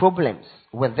have problems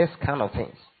with this kind of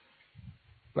things,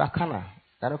 you are carnal,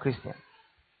 you are not Christian.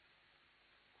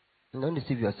 Don't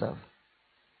deceive yourself.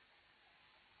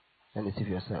 Don't deceive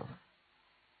yourself.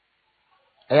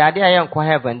 I am quite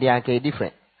heaven, they are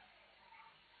different.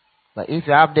 But if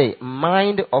you have the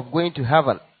mind of going to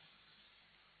heaven,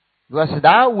 because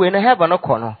that way in heaven no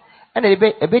corner, and a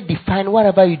bit define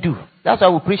whatever you do. That's why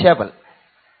we preach heaven.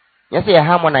 Yes, a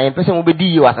harmony and person will be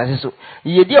you as so.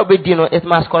 You deal with it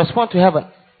must correspond to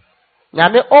heaven.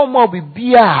 Nyame omo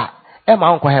bibia e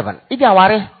ma onko heaven. Ibi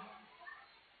aware.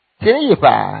 Tini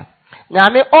yipa.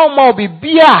 Nyame omo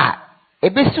bibia e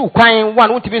besi ukwan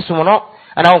one untimi sum no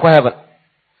ana onko heaven.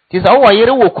 Ti sa wo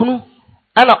yere wo kunu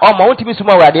ana omo untimi sum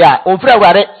awurade a onfira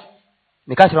awurade.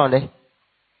 Me ka kire onde.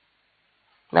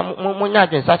 Na mo nya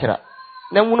adwen sa kire.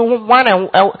 Na wunu wan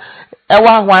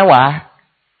ewa hwan wa.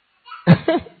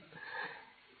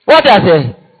 What I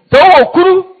say? So wo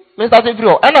kunu Mr.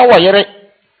 Sefrio ana wo yere.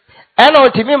 Ana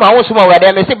untimi ma wo sum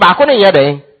awurade me se ba ko ne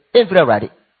yede. Enfira awurade.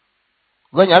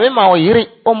 Go nyame ma wo yere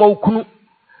omo ukunu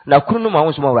na kunu ma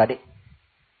wo sum awurade.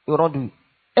 You will not do it.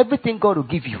 Everything God will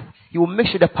give you, He will make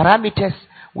sure the parameters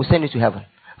will send you to heaven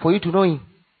for you to know Him.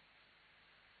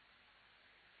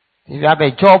 If you have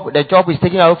a job, the job is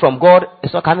taken away from God,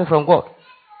 it's not coming from God.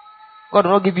 God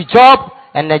will not give you a job,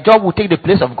 and the job will take the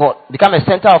place of God, become a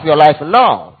center of your life.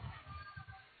 No.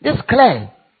 This is clear.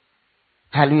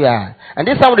 Hallelujah. And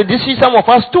this is some of the decisions some of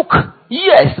us took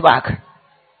years back.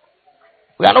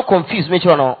 We are not confused, make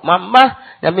sure no. Mama,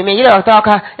 we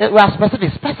are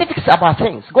specifics about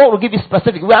things. God will give you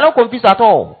specifics. We are not confused at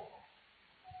all.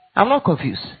 I'm not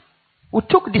confused. We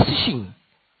took decision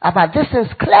about this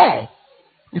things clear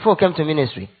before we came to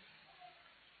ministry.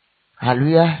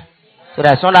 Hallelujah. So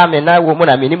that's not a woman.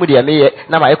 I mean,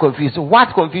 now I'm confused. So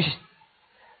what confusion?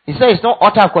 He said it's not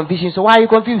utter confusion. So why are you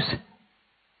confused?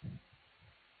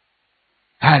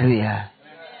 Hallelujah.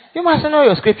 You must know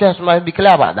your scriptures. You must be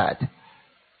clear about that.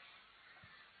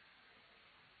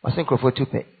 I think for 2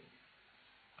 pay.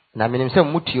 Na minim se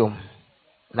mutiom.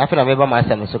 Na fe na meba ma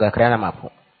asem so kakra na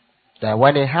mapo. That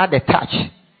when he had a touch,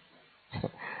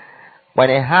 when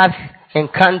he had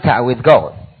encounter with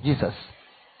God, Jesus.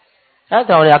 That's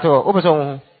all you have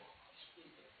to.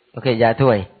 Okay, ja to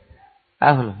way.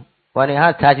 When he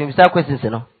had touch, we start questions, you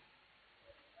know.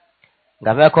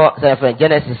 Gaveko say from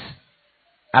Genesis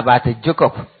about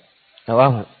Jacob.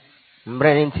 Now,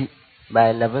 Mbreninti by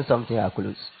 11 something I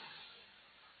close.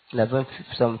 11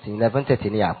 something,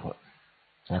 11:30 near.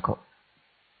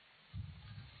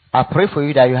 I pray for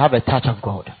you that you have a touch of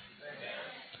God.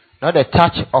 Not the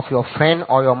touch of your friend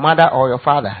or your mother or your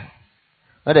father.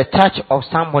 Not the touch of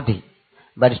somebody,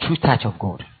 but the true touch of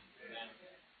God.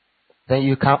 Then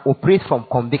you can operate from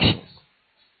convictions.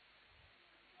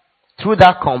 Through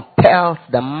that compels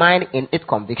the mind in its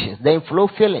convictions. Then flow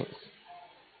feelings.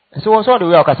 So what's all the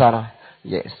way of Kasana?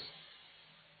 Yes.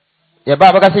 The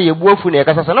Bible can say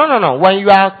no. When you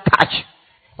are touched,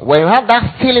 when you have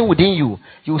that feeling within you,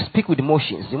 you will speak with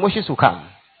emotions. Emotions will come.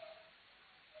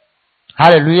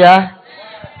 Hallelujah.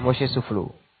 Emotions will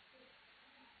flow.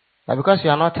 But because you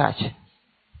are not touched,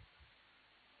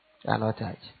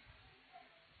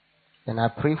 then I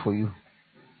pray for you.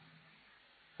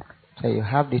 So you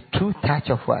have the true touch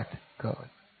of what? God.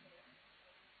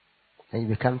 And you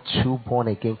become true born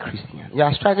again Christian. You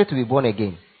are struggling to be born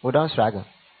again. We don't struggle.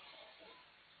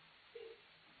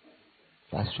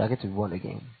 You are struggling to be born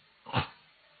again.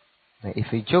 Now,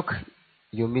 if you joke,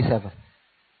 you miss heaven.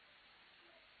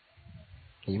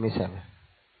 You miss heaven.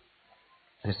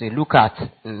 So say, look at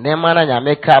Nemana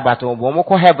Yameka, but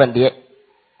Womoko heaven there.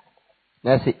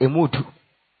 That's a emutu.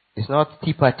 It's not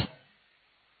tea party.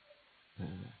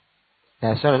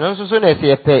 That's no so soon as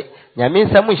you pay.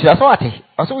 Yamin Samush, that's what.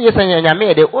 Also, yes, and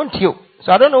Yamé, they won't you.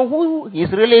 So I don't know who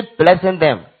is really blessing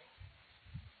them.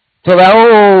 So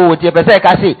the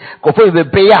Pesca go for the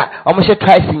prayer, almost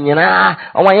twice in Yana,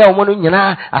 or my own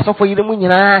Munina, I saw for you the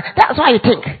Munina. That's why you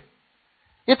think.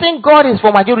 You think God is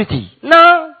for majority?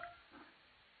 No.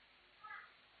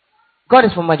 God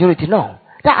is for majority? No.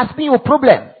 That has been your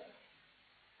problem.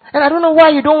 And I don't know why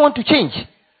you don't want to change.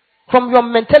 From your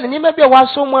mentality, maybe why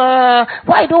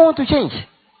you don't want to change?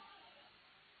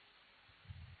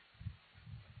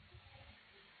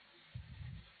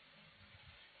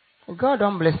 God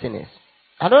don't bless us.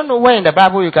 I don't know where in the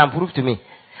Bible you can prove to me.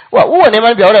 Well, who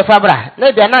never be all fabra?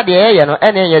 Maybe not the air,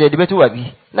 any debate to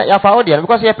be. Not your audience,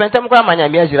 because you're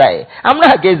pentamania. I'm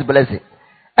not against blessing.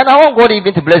 And I want God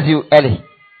even to bless you early.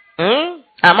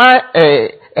 Am I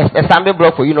a stumbling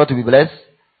block for you not to be blessed?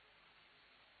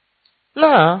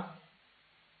 No.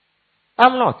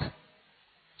 I'm not.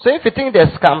 So if you think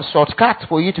there's some shortcut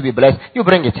for you to be blessed, you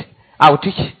bring it. I'll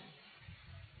teach.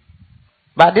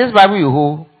 But this Bible you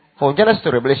hold, from Genesis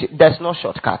to Revelation, there's no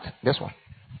shortcut. This one.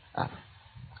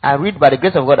 I read, by the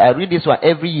grace of God, I read this one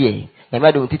every year.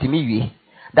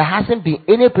 There hasn't been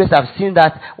any place I've seen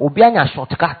that will be a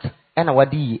shortcut.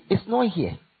 It's not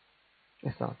here.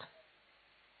 It's not.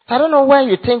 I don't know why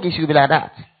you think it should be like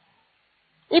that.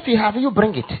 If you have, you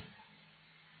bring it.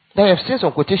 Then you have seen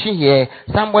some quotation here.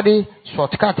 Somebody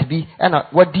shortcut be and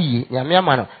what do you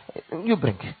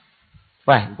bring?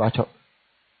 Why?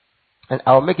 and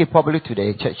I'll make it public to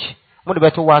the church. More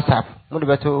better WhatsApp, more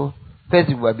better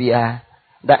Facebook will be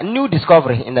that new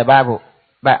discovery in the Bible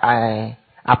by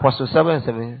Apostle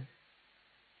 7:7.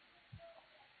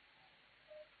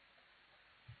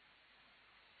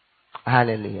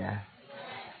 Hallelujah.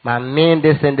 My main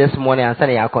this morning and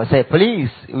Sunday, I can say,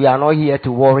 please, we are not here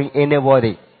to worry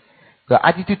anybody. Your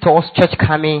attitude towards church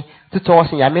coming, towards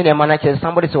Yamini manager,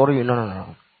 somebody's worrying you.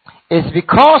 No. It's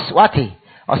because what he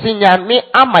or saying Yami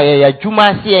Amaya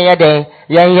Juma see ya day,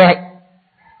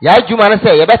 ya Juma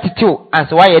say, you better too, and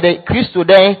so why a day, Christo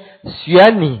day,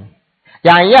 Siani,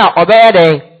 ya, obey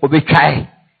day, obe try.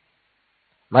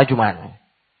 My Juman.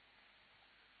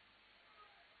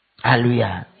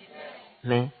 Hallelujah.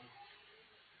 Me.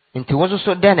 Into was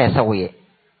so then as a way.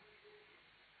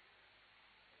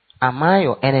 Am I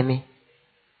your enemy?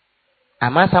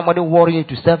 Am I somebody worrying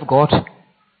to serve God?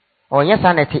 Or yes,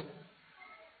 sanity?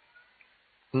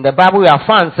 In the Bible, we are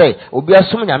found say, "Obi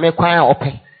assume nyame kwan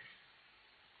open."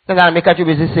 So that make you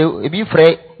busy say, "If you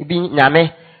free, if you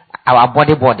nyame our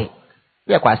body."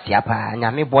 We are quite siapa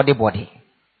nyame body.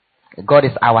 God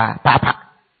is our papa.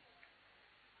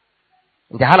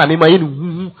 The hana me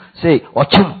mayin say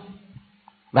ochum.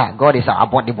 But God is our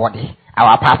body,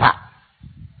 our papa.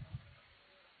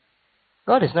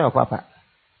 God is not your papa.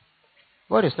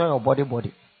 God is not your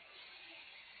body.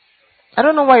 I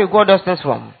don't know where you got those things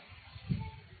from.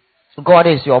 God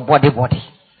is your body.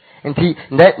 And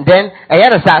then I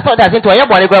thought that's into your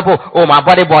body. Oh, my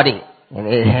body.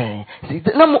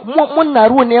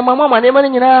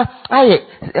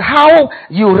 How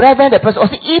you reverend the person?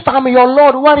 If I'm your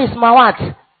Lord, what is my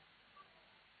what?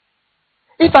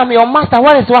 If I'm your master,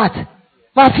 what is what?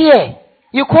 My fear.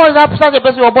 You call up such a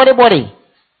person your body.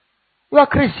 You are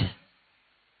crazy.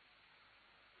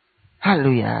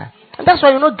 Hallelujah. And that's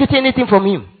why you're not getting anything from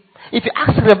him. If you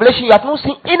ask revelation, you have not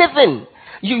seen anything.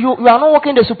 You are not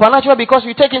working the supernatural because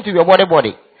you take into your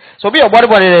body. So be your body.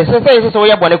 Say so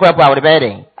your body out the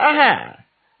bed.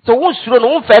 So won't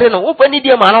fair no open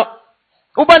the man.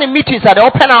 Open meetings at the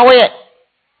open away.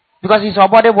 Because it's your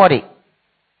body.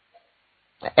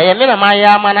 I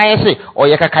say, or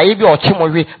Yakakaibi or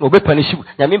Chimovi, no be punish you.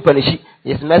 Yamin punish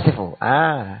is merciful.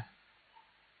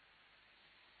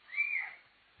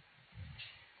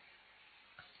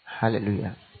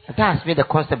 Hallelujah. That has been the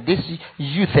concept. This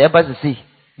youth,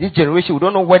 this generation, we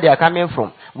don't know where they are coming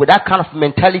from with that kind of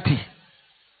mentality.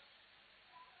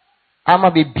 I'm a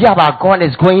baby about God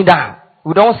is going down.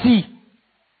 We don't see.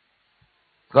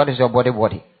 God is your body.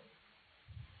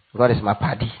 God is my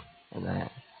paddy.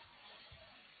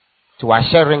 To our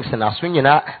sharings and our swinging,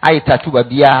 I tattoo a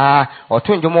beer or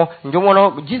two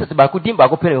Jomo, Jesus Baku Dimba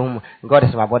go pay home. God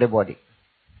is my body.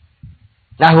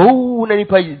 Now, who any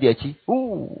place there?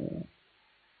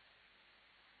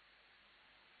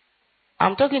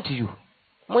 I'm talking to you.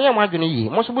 Moya Maguni,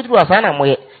 most of you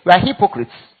are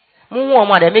hypocrites. And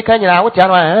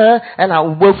I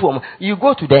will work for them. You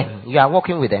go to them, you are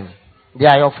working with them. They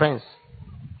are your friends.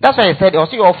 That's why I said,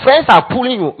 also your friends are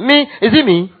pulling you. Me, is it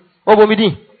me?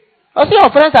 Obomidi. Also your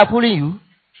friends are pulling you.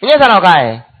 Yes, I'm a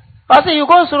guy. Also you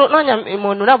go through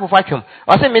Nuna Fatum.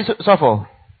 Also me suffer.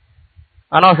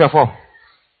 And also for.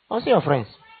 Also your friends.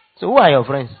 So who are your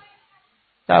friends?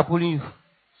 They are pulling you.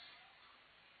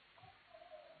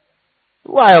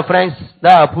 Who are your friends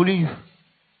that are pulling you?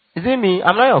 Is it me?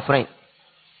 I'm not your friend.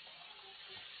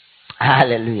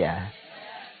 Hallelujah.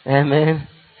 Amen.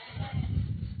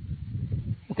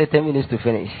 10 minutes to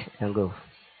finish and go.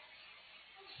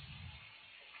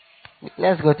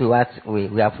 Let's go to what we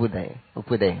have put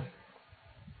there.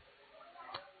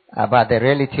 About the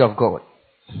reality of God.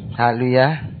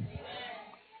 Hallelujah.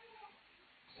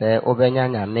 Say, Obenya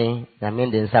Nyame,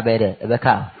 Nyame den Sabede,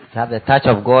 Ebeka. Have the touch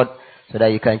of God so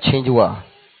that you can change the world.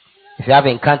 If you have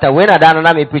encounter, when I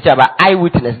don't preach about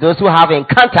eyewitness, those who have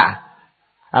encounter,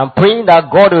 I'm praying that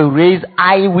God will raise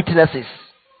eyewitnesses.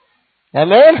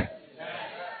 Amen?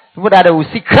 People that they will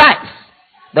see Christ,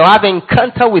 they will have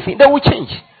encounter with him, they will change.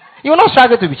 You will not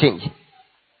struggle to be changed. You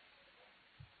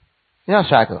will not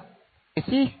struggle. You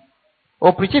see?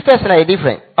 Or preaching first and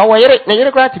different. Oh,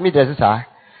 you're glad to meet this. I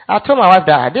told my wife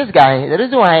that this guy, the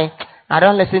reason why I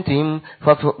don't listen to him,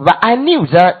 but I knew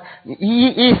that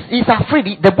he's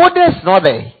afraid. The boldness is not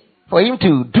there for him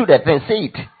to do that and say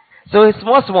it. So it's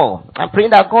small. I'm praying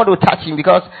that God will touch him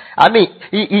because, I mean,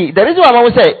 the reason why I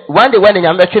always say, one day when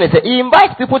I'm lecturing, he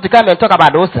invites people to come and talk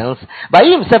about those things, but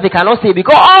he himself, he cannot say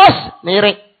because,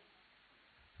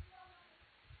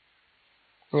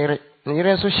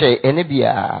 Nire so share any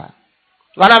beer.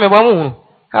 One I'm a woman.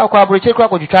 How collaborate you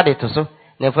try it to so?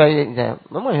 Never,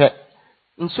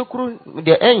 Sukru,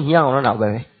 the end here on our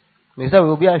baby. Me say we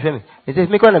will be ashamed. He says,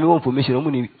 make one of me information. I'm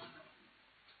going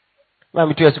to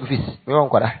me to school fees. Me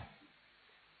won't go.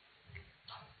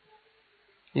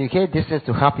 You get this things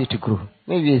to help you to grow.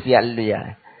 Maybe it's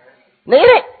hallelujah.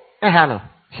 No.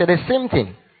 So the same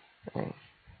thing.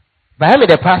 By having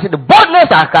the person, the boldness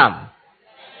will come.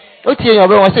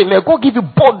 Say, may God give you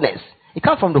boldness. It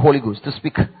comes from the Holy Ghost to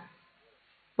speak.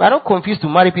 We are not confused to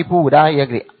marry people without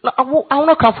agree. No, I will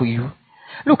not come for you.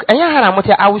 Look,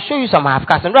 I will show you some half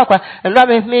cast and me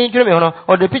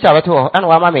or the picture of it all. And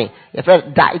one mammy, if I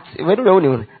die.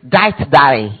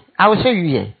 I will show you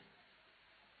here.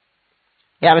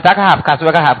 Yeah, I'm talking half cast,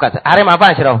 half cast. I am a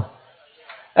bunch of.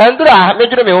 And do I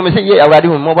make me when we say, yeah, I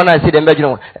do more than I see them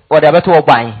bedroom or the better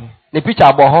buying. The picture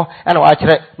of Boho and watch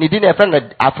it. They didn't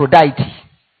friend Aphrodite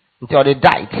until they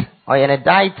died. Or in a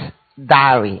died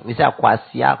diary. We say,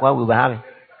 Quasia, what we were having.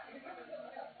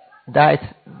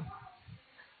 Died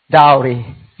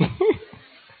dowry.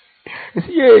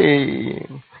 Yay.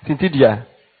 Tintidia.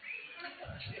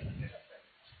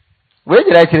 Where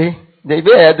did I say? They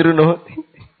be I don't know.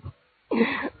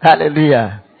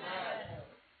 Hallelujah.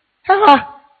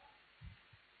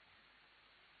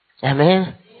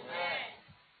 Amen.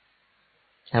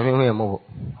 Amen. We are more.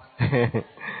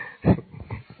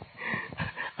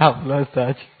 I've lost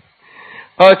touch.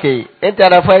 Okay.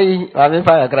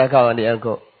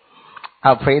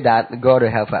 I pray that God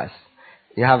will help us.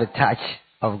 You have a touch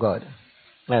of God.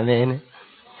 Amen.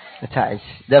 A touch.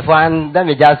 Therefore, let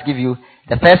me just give you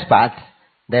the first part.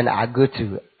 Then I'll go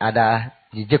to other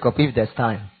Jacob if there's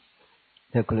time.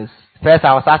 First,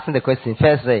 I was asking the question.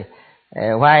 First,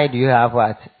 why do you have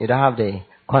what? You don't have the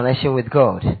connection with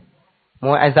God.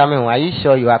 More examine. Are you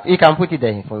sure you have? You can put it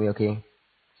there for me, okay?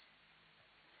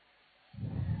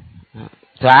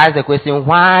 So I ask the question: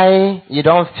 why you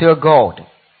don't feel God?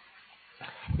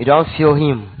 You don't feel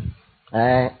Him.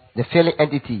 The feeling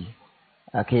entity,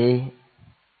 okay?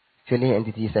 Feeling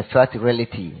entity is a felt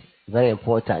reality. Very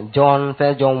important.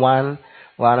 First John 1,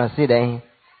 1 see then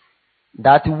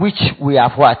that which we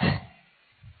have what?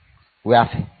 We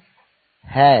have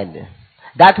heard.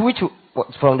 That which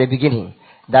from the beginning.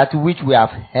 That which we have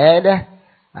heard.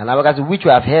 And because which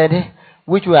we have heard,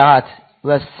 which we have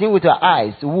seen with our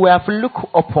eyes, we have looked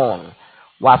upon,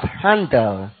 we have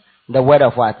handled the word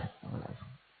of what?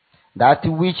 That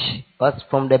which was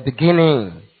from the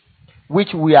beginning,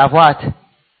 which we have what?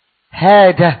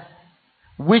 Heard,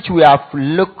 which we have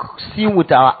seen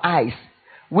with our eyes,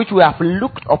 which we have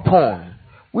looked upon,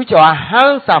 which our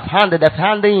hands have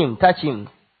handled him, touch him.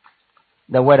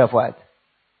 The word of what?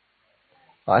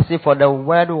 I see, for the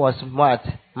word was what?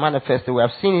 Manifested. We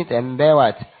have seen it and bear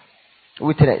what?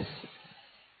 Witness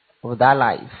of that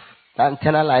life. That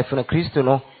eternal life in Christ, you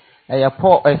know.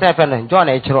 John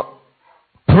H.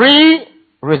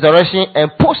 Pre-resurrection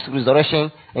and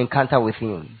post-resurrection encounter with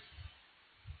him.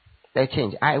 They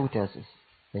change. Eyewitnesses.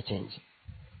 They change.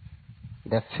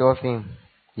 The fear of him.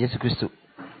 Jesus Christ.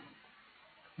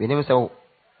 The name is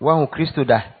one who Christ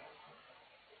died.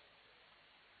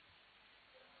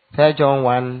 1 John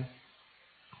 1,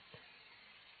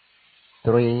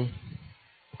 3.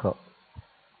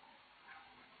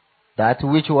 That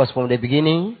which was from the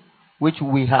beginning, which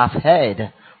we have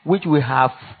heard, which we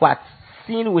have what?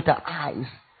 Seen with our eyes,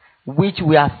 which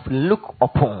we have looked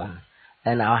upon,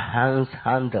 and our hands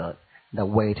handled the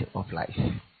weight of life.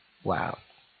 Wow.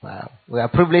 Wow. We are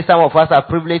privileged, some of us are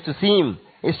privileged to see him.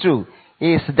 It's true.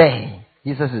 He is there.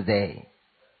 Jesus is there.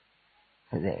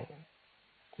 He's there.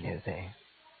 He is there.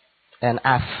 And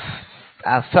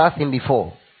I've felt him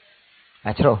before.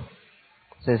 Achiro.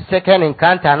 So second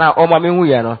encounter now, Oma mi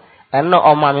huye no. And no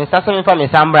Oma mi sasa mi fa mi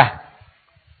sambra.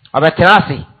 Obe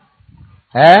tenasi.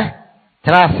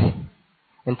 Tenasi.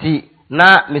 Nti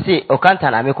na mi si okanta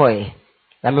na mi koye.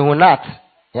 Na mi hunat.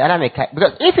 Ya me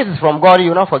because if it is from God, you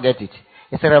will not forget it.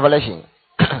 It's a revelation.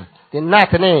 The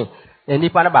night ne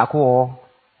nipa na ba ko.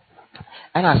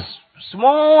 And a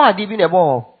small adibi ne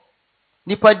bo.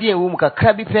 Nipa di enwu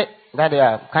kakra bi pe that they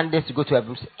are candidates to go to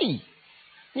heaven. Hey,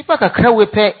 nipa kakra we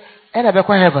pe e na be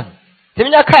kwa heaven.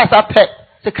 Teminya Christ apẹ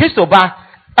se Kristo ba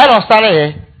e na osare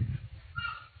ye.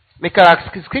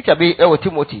 Meka scripture be e wo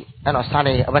Timothy e na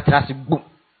osare ye abatena se boom.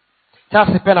 Ta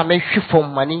se pe na me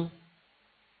hwefom mani.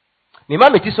 Me ma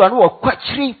meti so anu wo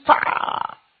kwachiri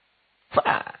fa.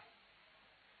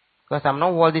 Because I'm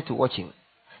not worthy to watch him.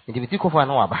 Me dey ko for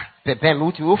na wa ba. Pepe me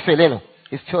wuti wo fele no.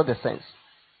 You feel the sense.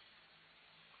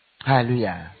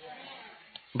 Hallelujah.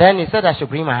 Then he said I should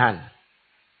bring my hand.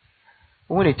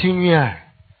 When it in you,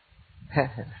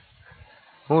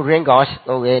 who ring gosh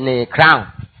in a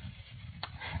crown.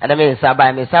 And I mean,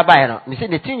 Sabai, no. Me say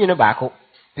the thing you know, Bako,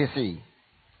 PC,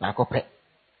 Bako pet.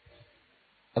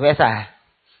 Ebesa.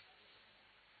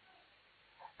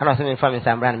 I know some family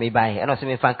some brand me buy. I know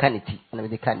some fan canity.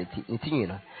 And the canity. You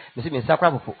know. Me see me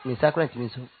sakra popo. Me sakra me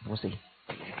so say.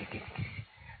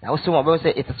 Now someone will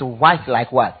say it is white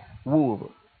like what?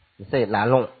 Wool. You say la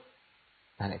long.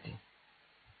 Canity.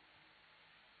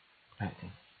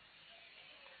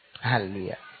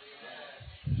 Hallelujah.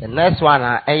 The next one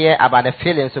about the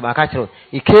feelings of my catcher.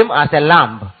 He came as a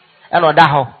lamb. And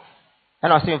odaho.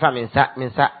 And I see him from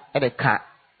minsa at the cat.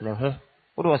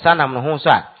 Who don't stand on the home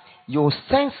side. You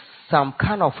sense some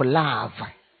kind of love,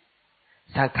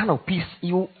 some kind of peace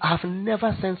you have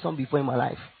never sensed some before in my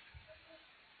life.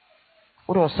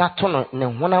 Who don't Saturn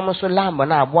when I'm so lamb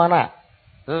and I wanna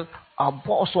a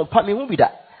boss on put me won't be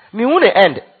that. Me won't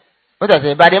end. What I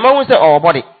say, by the moment say oh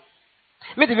body.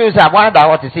 Me to be say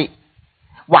what to see.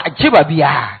 What jiba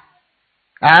biya.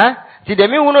 See the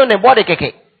me who know the body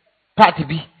keke. Party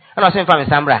be. And I say from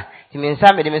Sambra. Ti me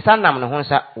nsame de me sanam no ho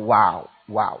nsa wow.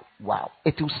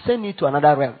 It will send you to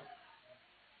another realm.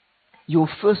 You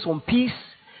feel some peace.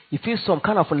 You feel some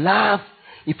kind of love.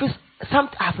 You feel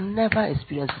something I've never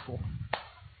experienced before.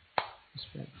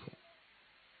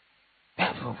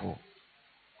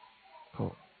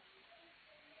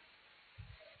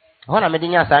 Hona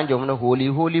medinya sanjo no holy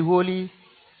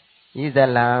is the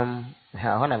lamb.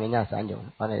 Hona medinya sanjo.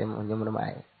 Hona nyumuno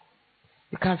mai.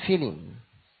 You can feel him.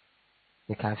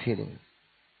 You can feel him.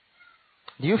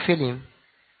 Do you feel him?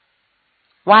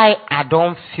 Why I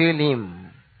don't feel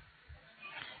him?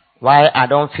 Why I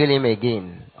don't feel him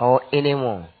again or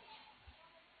anymore?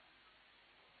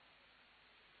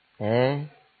 Why?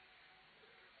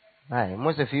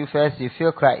 Most of you first you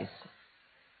feel Christ.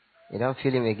 You don't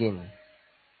feel him again.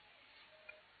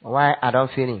 Why I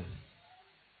don't feel him?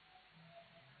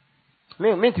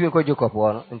 Me to go joke up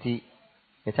one until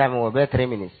the time will be 3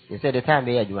 minutes. You said the time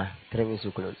be 3 minutes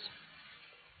to close.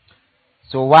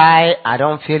 So why I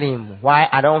don't feel him? Why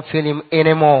I don't feel him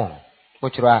anymore?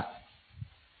 With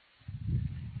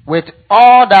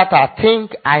all that I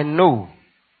think I know,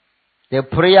 the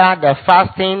prayer, the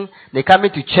fasting, the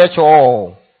coming to church,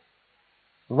 all.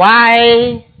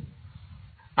 Why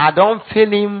I don't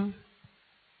feel him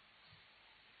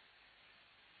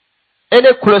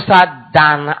any closer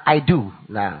than I do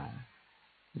now?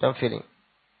 I don't feel him.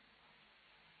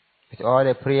 With all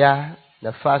the prayer,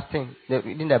 the fasting,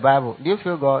 reading the Bible. Do you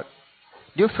feel God?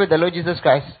 Do you feel the Lord Jesus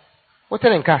Christ? What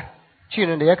tell ka?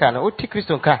 Chino de yaka na. What ti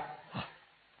Christo ka?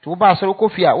 To ba so ko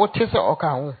fia. What tell so oka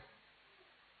ho?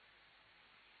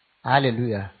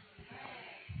 Hallelujah.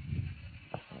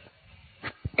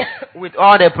 With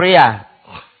all the prayer,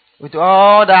 with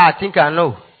all that I think I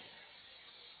know,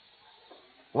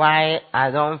 why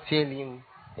I don't feel him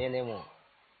anymore?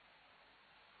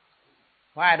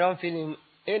 Why I don't feel him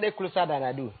any closer than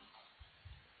I do?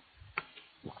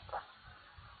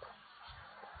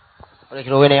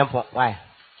 Why?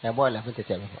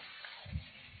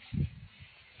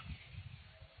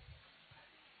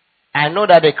 I know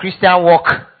that the Christian walk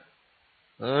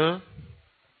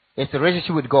is a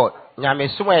relationship with God. The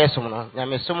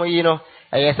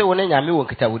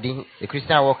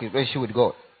Christian walk is a relationship with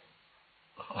God.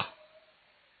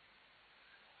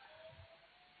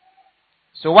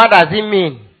 So what does it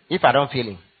mean if I don't feel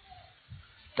him?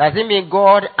 Does it mean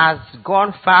God has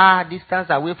gone far distance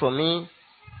away from me?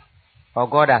 Or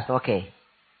God has not cared?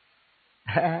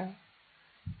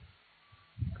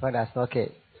 God has not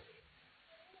cared.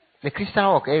 The Christian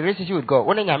walk, a relationship with God.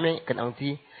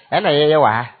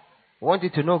 I want you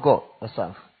to know God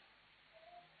yourself.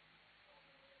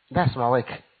 That's my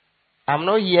work. I'm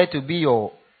not here to be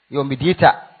your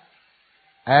mediator.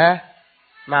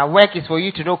 My work is for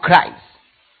you to know Christ.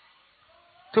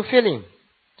 To feel him.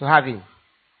 To have him.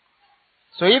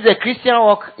 So if the Christian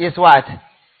walk is what?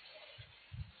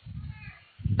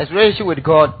 A relationship with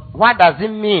God, what does it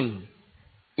mean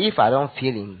if I don't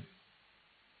feel him?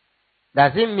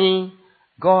 Does it mean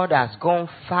God has gone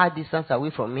far distance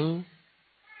away from me?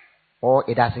 Or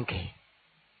it doesn't care?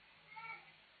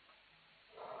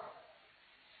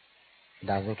 It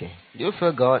doesn't care. Do you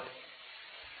feel God?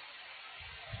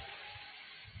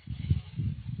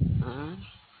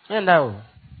 And now,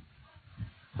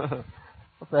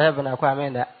 for heaven, I quite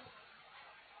mean that.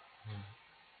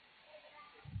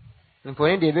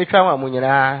 Mponi de be twa mu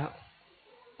nyina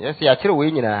yes ya kire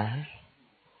we nyina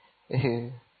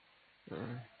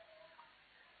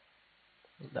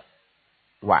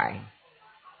why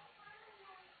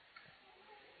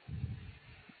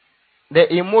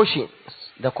the emotions,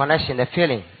 the connection, the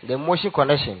feeling, the emotion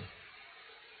connection,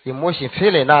 emotion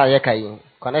feeling na yekai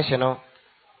connection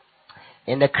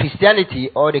in the Christianity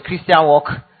or the Christian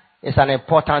walk is an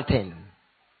important thing.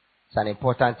 It's an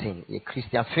important thing. A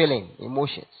Christian feeling,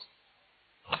 emotions.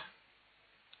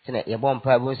 You're born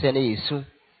Bible saying Yesu.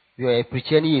 You are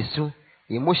preaching Yesu.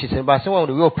 Emotions, but someone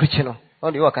will be preaching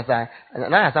on the work as I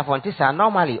now as I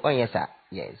normally. Oh yes, sir.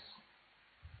 Yes.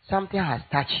 Something has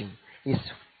touched him. It's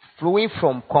flowing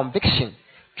from conviction,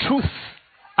 truth.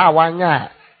 It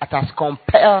has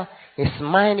compelled his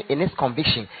mind in his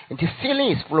conviction, and the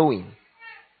feeling is flowing.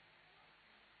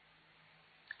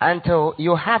 Until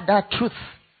you have that truth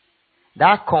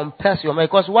that compels your mind,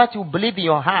 because what you believe in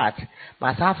your heart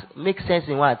must have make sense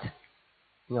in what?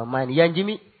 In your mind. Yeah,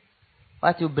 Jimmy.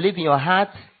 What you believe in your heart,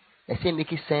 they say make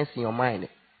sense in your mind.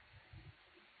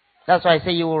 That's why I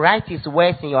say you will write his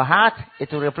words in your heart,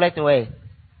 it will reflect in where?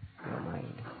 Your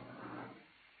mind.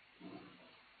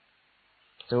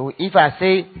 So if I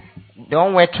say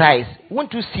don't wear tries,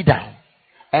 won't you sit down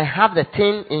and have the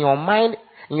thing in your mind,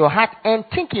 in your heart, and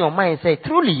think in your mind and say,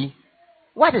 truly,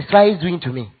 what is tries doing to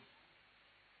me?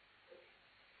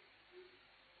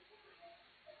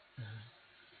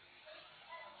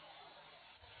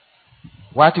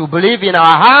 What you believe in our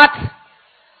heart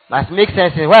must make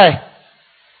sense in where?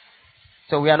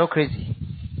 So we are not crazy.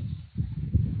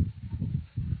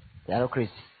 We are not crazy.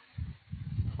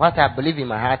 What I believe in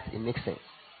my heart, it makes sense.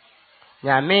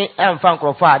 Yeah, me and Frank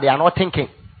Crawford, they are not thinking.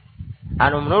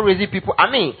 And I'm not raising people. I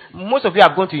mean, most of you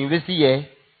have gone to university here.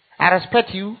 I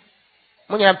respect you.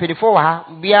 When I'm 24,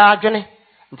 we are journey.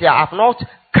 I have not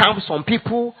come some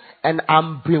people and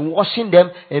I'm brainwashing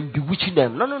them and bewitching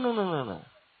them. No.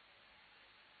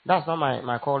 That's not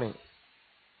my calling.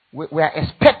 We are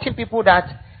expecting people that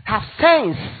have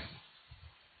sense.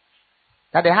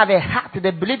 That they have a heart, they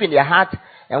believe in their heart.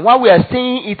 And what we are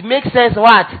saying, it makes sense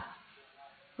what?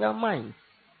 Your mind.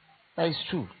 That is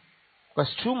true.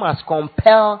 Because truth must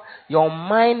compel your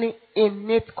mind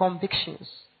innate convictions.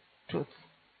 Truth.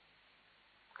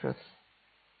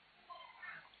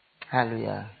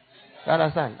 Hallelujah. You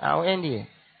understand? I'll end here.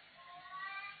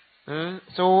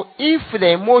 So if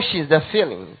the emotions, the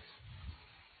feelings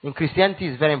in Christianity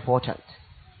is very important.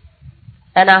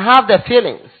 And I have the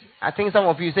feelings. I think some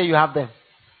of you say you have them.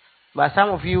 But some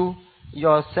of you,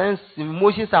 your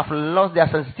emotions have lost their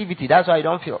sensitivity. That's why you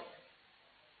don't feel.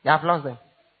 You have lost them.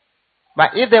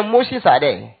 But if the emotions are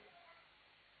there,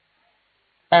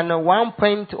 and one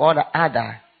point or the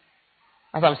other,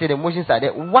 as I'm saying, the emotions are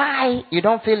there, why you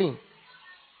don't feel it?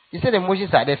 You say the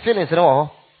emotions are there, feelings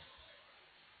no.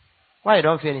 Why you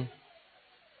don't feel it?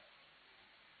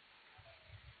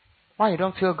 Why you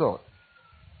don't feel good?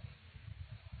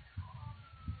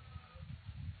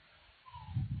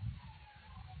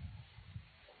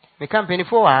 Me company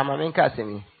for I'm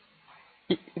me.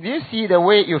 Do you see the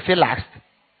way you feel laxed?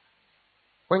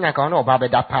 When I can know about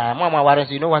that power, Mama Warren,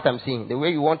 you know what I'm saying? The way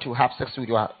you want to have sex with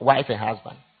your wife and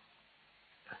husband.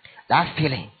 That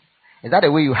feeling. Is that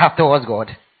the way you have towards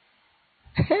God?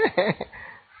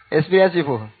 Experience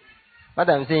people. What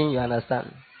I'm saying, you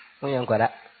understand.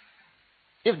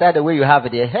 If that's the way you have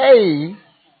it there, hey,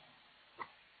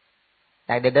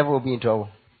 like the devil will be in trouble.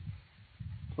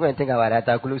 Go and think about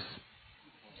that, close.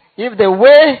 If the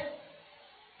way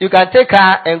you can take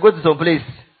her and go to some place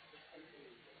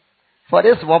for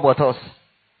these small bottles,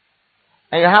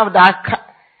 and you have that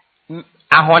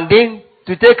a Honda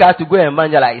to take her to go and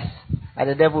evangelize, and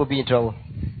the devil will be in trouble.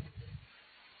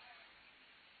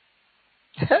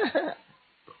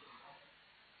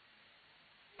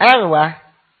 Anyway,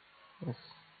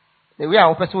 the way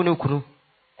our person will know,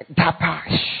 dapa,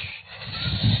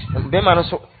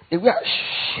 the way,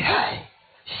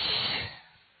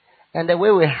 and the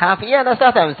way we have, yeah, that's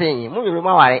what I'm saying.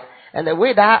 And the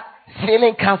way that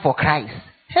feeling come for Christ,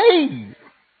 hey,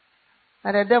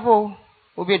 and the devil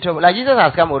will be in trouble. Like Jesus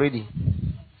has come already.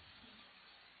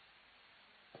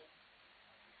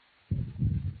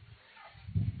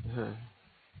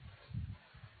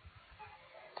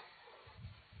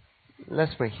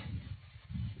 Let's pray.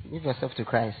 Give yourself to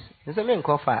Christ. There's a main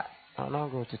coffee. I'll not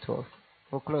go to 12.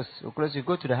 We'll close. You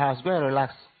go to the house. Go and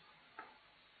relax.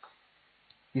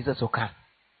 Jesus will come.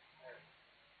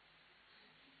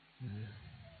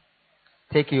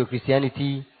 Take your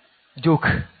Christianity joke.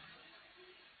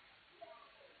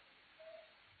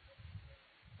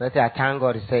 But I thank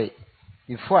God to say,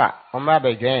 before when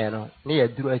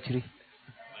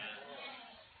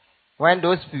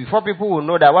before people will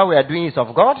know that what we are doing is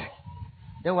of God,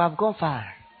 then we have gone far.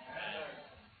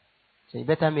 So you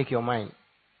better make your mind.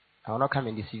 I will not come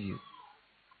and deceive you.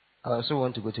 I also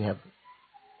want to go to heaven.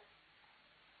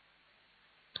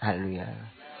 Hallelujah.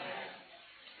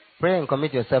 Pray and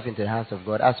commit yourself into the hands of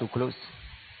God as we close.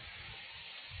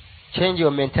 Change your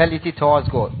mentality towards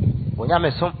God. When you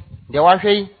are some, the one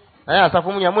way, I ask for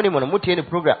money,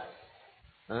 program.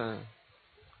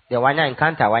 The one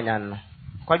encounter one yan.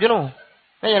 Quite you know.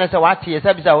 Then you say what he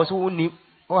said I was who knew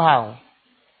how.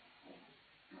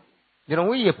 You know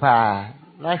we pa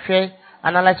na hwe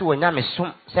analyze when yam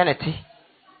sum sanity.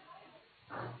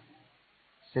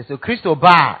 Say so Christo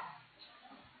ba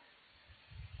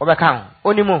obeka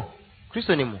onimo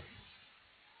Christo nimo.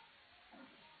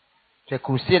 The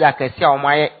crusade akesi a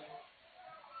omaye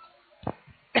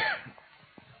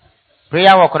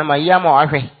prayer work on my yam or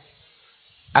ahwe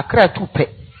akra tupe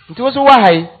nti wo so wa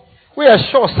hai we are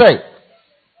sure say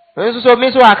so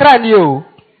me so akra ni o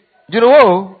you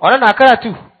know ona na akra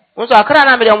tu wo so akra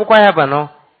na me de omkwa heaven no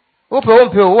wo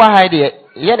pe wo wa hai de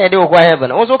ye na de wo kwa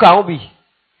heaven wo so ka ho bi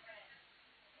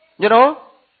you know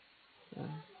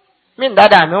min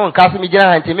dada me won kaso mi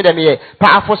gina nti me de me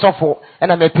pa afosofo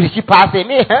na me preach pass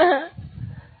me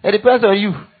it depends on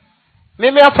you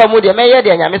me afamu de me ye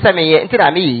de anya me se me ye nti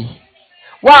na me yi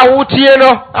wa wo tie no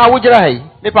a wo gina hai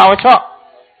me pa wo cho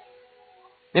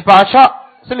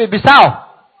se me bisao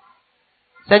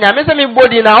se nya me se me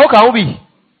body na wo ka wo bi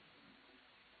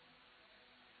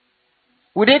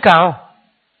wo de ka ho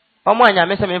omo anya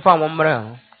me se me fa mo mra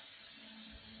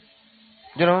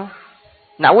you know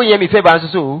na wo ye mi fe ba nso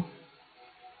so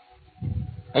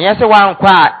enya se wa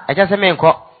nkwa a eja se me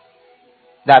nko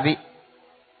dabi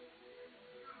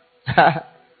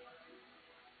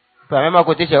pa me ma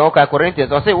ko teacher o ka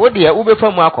Corinthians o se wo de wo be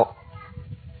fa mu akọ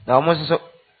na omo nso so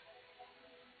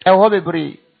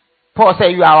Paul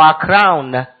said you are our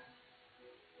crown.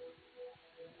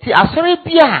 See, asori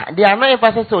bia they are not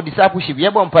emphasis on discipleship.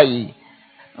 Yebo mpa yi.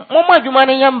 Mama juma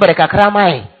ne yambre kakra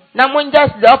mai. Na mo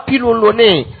just the pilolo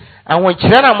ne. Awon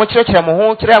kire na mo kire mo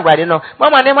ho kire agwade no.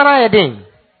 Mama ne mana ye den.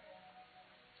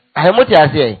 Ahemoti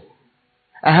ase.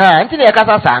 Aha, nti ne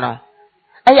kasa sa no.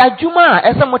 Aya juma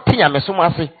ese mo tinya mesom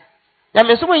ase. Ya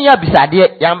mesom nya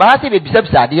bisade, ya mba ha se be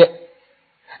bisade.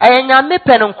 Aya nya me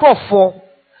pen nkrofo.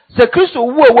 Se Kristo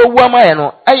wo amaye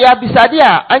no aya bisade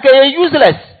a anka ye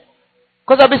useless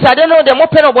because bisade no de mo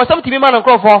pe no bo sam timi man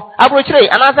nkrofo abrochire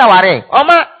anasa ware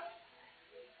oma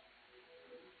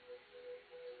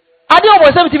ade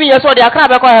obo sam timi yeso de akra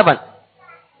be ko heaven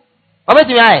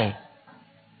obetimi aye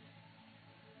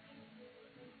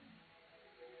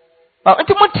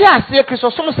nti mo ti ase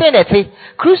Kristo som se na te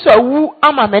Kristo wu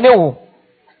ama mene wo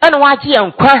ene wa agi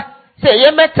enkwa se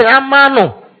ye metra ma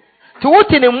no ti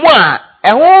wuti ne mu a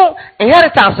eho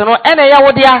inheritance no ene ya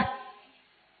wodia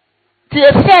ti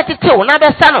eset tew na be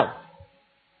sano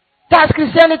that's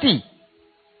Christianity.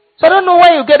 So I don't know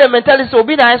where you get the mentality so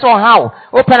be nice on how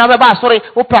open up about sorry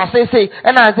open say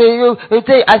and I say you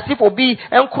say as if obi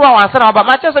en kro wan sana ba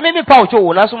ma chese me pa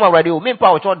ocho na so ma radio me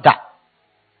pa ocho da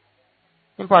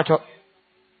me pa ocho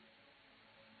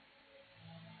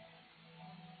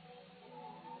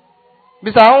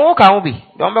bisa on ka on bi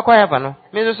don be kwa hefa no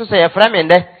me so say e fra me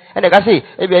nde and they say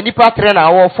e be nipa 3 na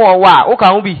wo 4 wa o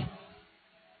ka ho bi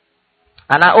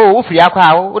ana o wo firi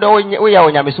akwa wo de wo ya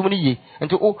onyamesum ni ye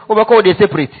nti wo be ko de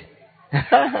separate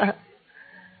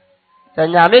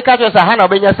tanya me ka cho sa ha na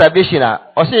obenya salvation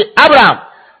o say Abraham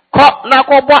ko na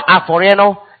ko bo afore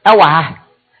no e wa ha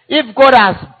if God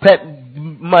has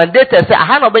mandated say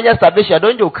ha na obenya salvation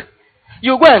don't joke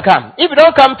you go and come if you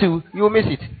don't come to you will miss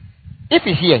it if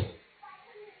he's here.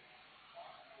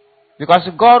 Because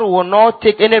God will not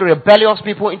take any rebellious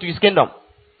people into his kingdom.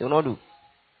 He will not do.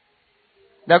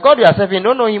 The God you are serving, you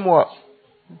don't know him what?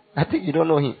 I think you don't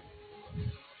know him.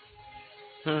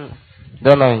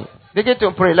 Don't know him. Begin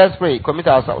to pray. Let's pray. Commit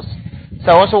ourselves.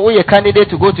 So also we a candidate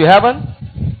to go to heaven.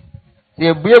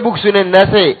 The book soon and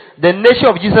let's say the nation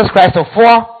of Jesus Christ of 4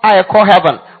 I call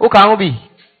heaven. Who can be?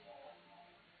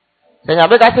 Then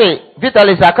I say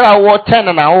Vitalis Akra war 10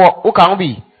 an hour. Who can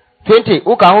be? 20.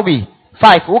 Who can be?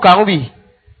 5 who can be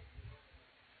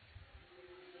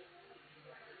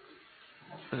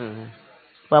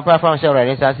papa fa share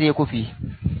right say say kofi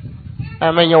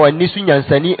amanya wani su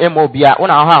nyansani emobia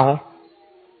wona ha ho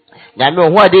nyame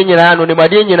ho ade nyina no ne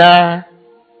made nyina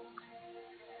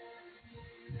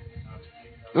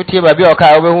utie ba bi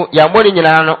oka obehu ya moni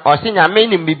nyina no o se nyame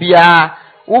ni bibia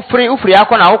ufri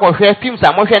akọ na wo hwe films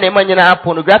a mo hwe na ema nyina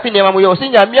pornography na ema mo ye o se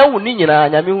nyame ahu ni nyina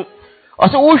nyame hu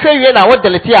also who show you na what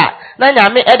delete here na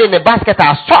nyame ede in the basket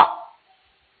aso.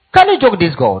 Can you joke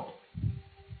this God?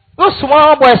 No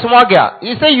small boy small girl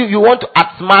you say you want to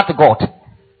outsmart God.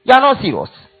 You are not serious.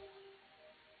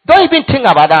 Don't even think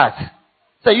about that.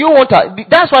 So you want to,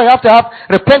 that's why you have to have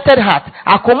repented heart.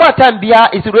 Akoma tambia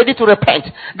is ready to repent.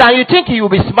 Then you think you will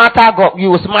be smarter God, you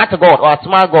will smart God or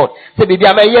smart God. Say baby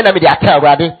am here na me dey tell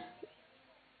ready.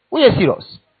 We are serious.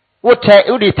 What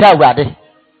they tell ready.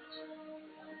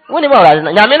 When you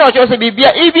know just be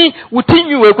even within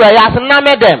you, he has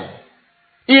named them.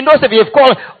 He knows that we have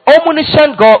called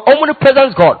omniscient God,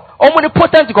 omnipresent God,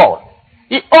 omnipotent God,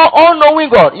 all knowing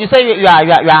God. You say you are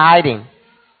hiding.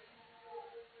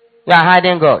 You are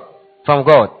hiding God from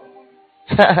God.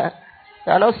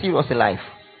 You are not serious in life.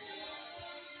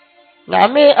 Now,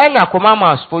 may I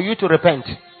command for you to repent.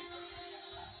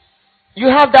 You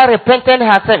have that repentant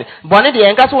heart. Bonnie, the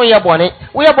engas when you're born,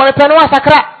 we are born a penwa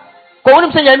sakra. Go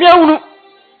on, say,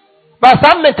 but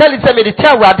some mentality say,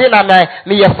 meditate where then I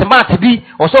may smart be,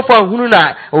 or so for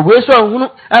Hununa, or where so and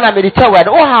I meditate where,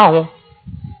 oh, how.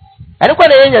 I don't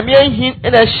want to hear him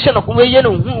in a shin of way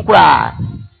you cry.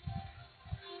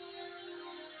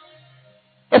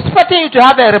 Expecting you to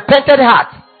have a repentant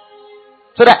heart.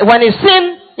 So that when you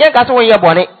sin, we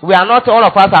are not, all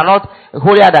of us are not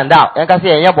holier than thou. But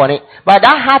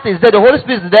that heart is there, the Holy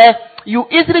Spirit is there. You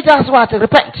easily just want to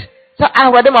repent. So I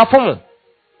read them for.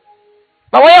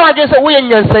 But when I just say we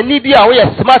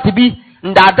are smart to be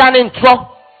that done in trouble,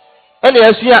 and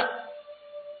yes, you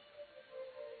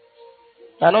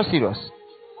are not serious.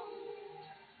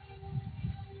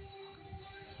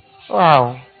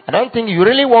 Wow. I don't think you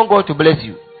really want God to bless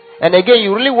you. And again,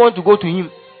 you really want to go to Him.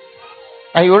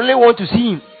 And you really want to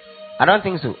see Him. I don't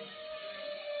think so.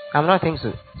 I don't think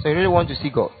so. So you really want to see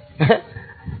God.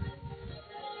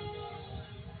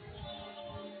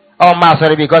 Oh,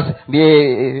 master, because or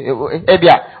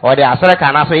the Asara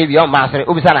can also be your master.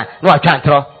 Ubisana, no, I can't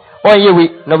throw. Oh, you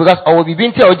no, because I will be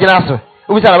being or Janaso.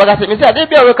 Ubisana, I said, they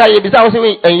be a worker, besides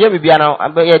and you be now,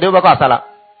 and be a Dubacasala.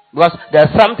 Because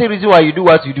there's something reason why you do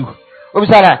what you do.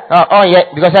 Ubisana, oh, yeah,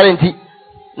 because I didn't.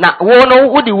 Now,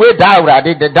 would the way die right?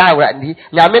 The die right?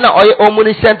 Yamina or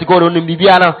omniscient to go on in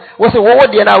Bibiana. What's the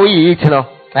word you know we eat, you know?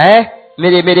 Eh?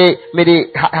 Made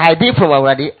hide from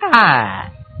already.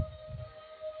 Ah,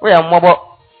 we are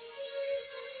mobile.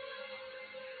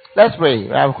 Let's pray.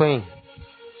 We are going.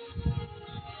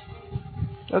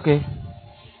 Okay.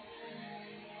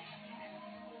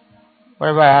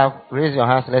 Whatever I have, raise your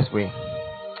hands. Let's pray.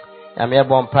 I'm here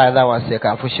born pride that was sick.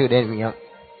 I'm for sure then we are.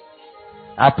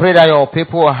 I pray that your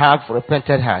people will have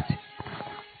repentant heart.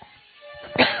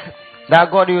 That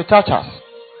God will touch us.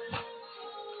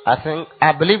 I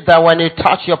believe that when you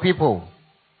touch your people,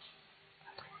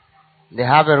 they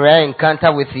have a rare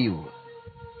encounter with you.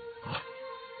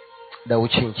 They will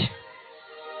change.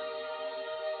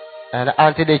 And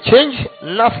until they change,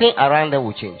 nothing around them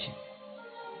will change.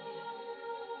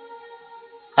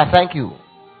 I thank you.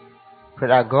 Pray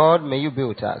that God, may you be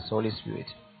with us, Holy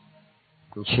Spirit.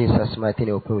 In Jesus' mighty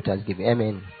name, we pray with us. Give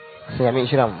Amen. Say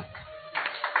Amen.